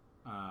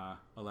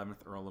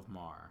 11th Earl of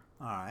Mar.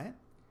 All right.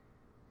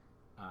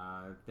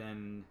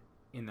 Then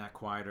In That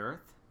Quiet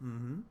Earth,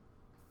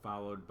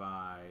 followed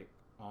by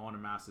All in a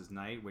Mouse's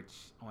Night, which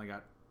only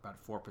got about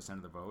 4%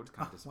 of the vote.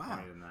 Kind of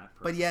disappointed in that.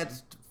 But yet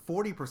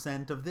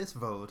 40% of this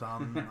vote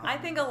on I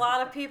think a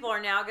lot of people are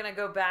now going to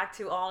go back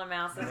to All in a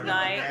Mouse's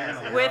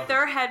Night with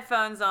their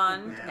headphones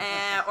on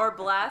or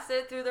blast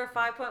it through their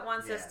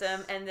 5.1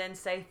 system and then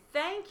say,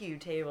 thank you,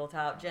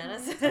 Tabletop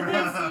Genesis.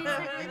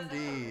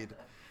 Indeed.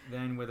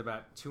 Then with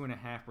about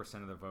 2.5%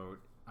 of the vote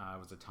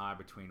was a tie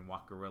between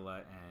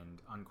Wakarilla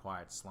and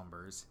Unquiet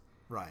Slumbers.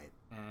 Right.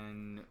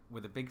 And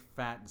with a big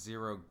fat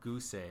 0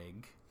 goose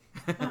egg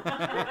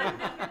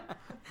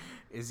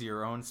is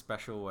Your Own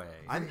Special Way.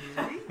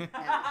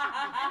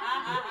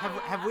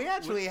 Have we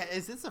actually?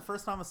 Is this the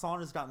first time a song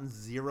has gotten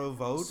 0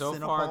 votes? So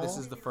in a far, poll? this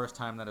is the first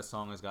time that a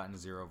song has gotten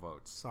 0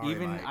 votes. Sorry,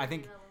 Mike. I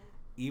think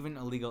even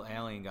Illegal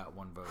Alien got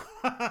 1 vote.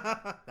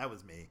 That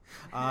was me.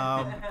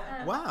 Wow,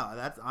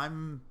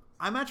 I'm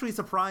actually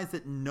surprised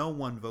that no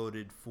one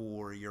voted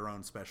for Your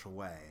Own Special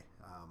Way.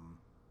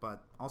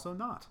 But also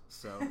not.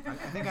 So I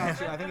think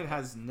it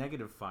has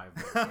 -5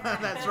 votes.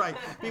 that's right.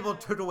 People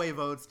took away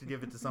votes to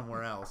give it to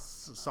somewhere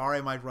else.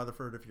 Sorry, Mike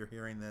Rutherford, if you're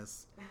hearing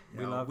this.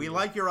 We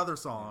like your other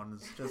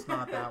songs, just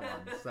not that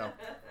one. So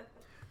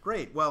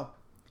great. Well,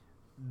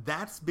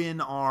 that's been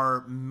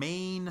our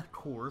main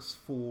course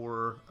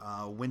for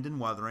Wind and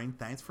Wuthering.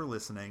 Thanks for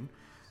listening.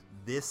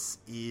 This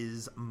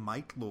is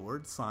Mike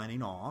Lord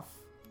signing off.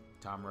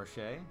 Tom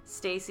Roche.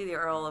 Stacy, the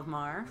Earl of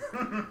Mar.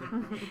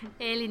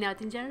 Ellie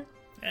Nottinger.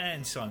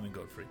 And Simon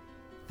Godfrey.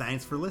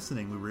 Thanks for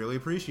listening. We really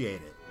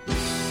appreciate it.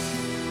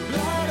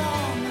 Blood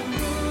on the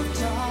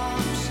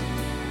rooftops,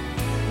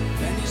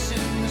 Venice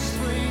in the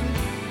spring,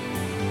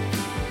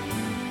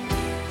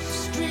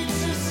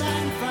 streets of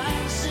San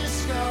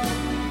Francisco,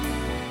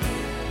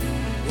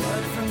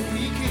 word from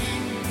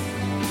Peking.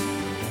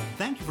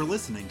 Thank you for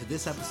listening to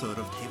this episode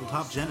of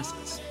Tabletop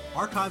Genesis.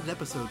 Archived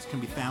episodes can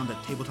be found at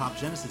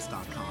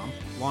tabletopgenesis.com,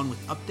 along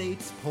with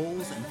updates,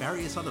 polls, and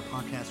various other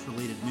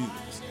podcast-related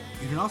news.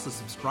 You can also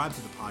subscribe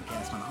to the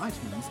podcast on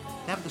iTunes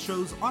to have the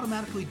shows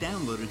automatically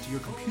downloaded to your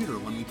computer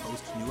when we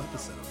post new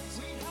episodes.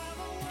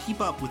 To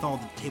keep up with all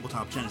the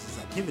Tabletop Genesis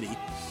activity,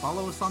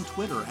 follow us on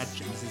Twitter at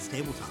Genesis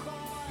Tabletop.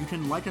 You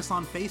can like us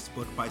on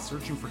Facebook by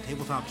searching for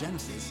Tabletop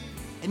Genesis,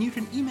 and you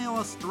can email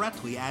us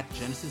directly at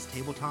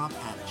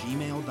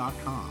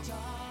genesistabletop@gmail.com.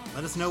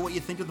 Let us know what you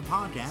think of the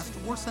podcast,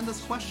 or send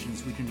us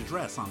questions we can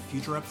address on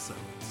future episodes.